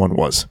 2021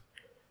 was.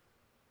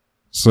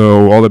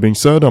 So, all that being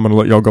said, I'm going to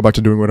let y'all go back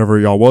to doing whatever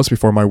y'all was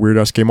before my weird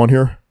ass came on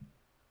here.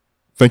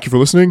 Thank you for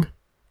listening.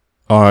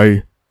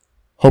 I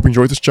hope you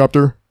enjoyed this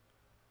chapter.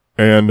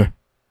 And,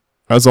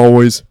 as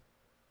always,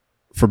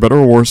 for better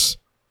or worse,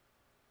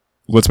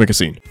 let's make a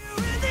scene.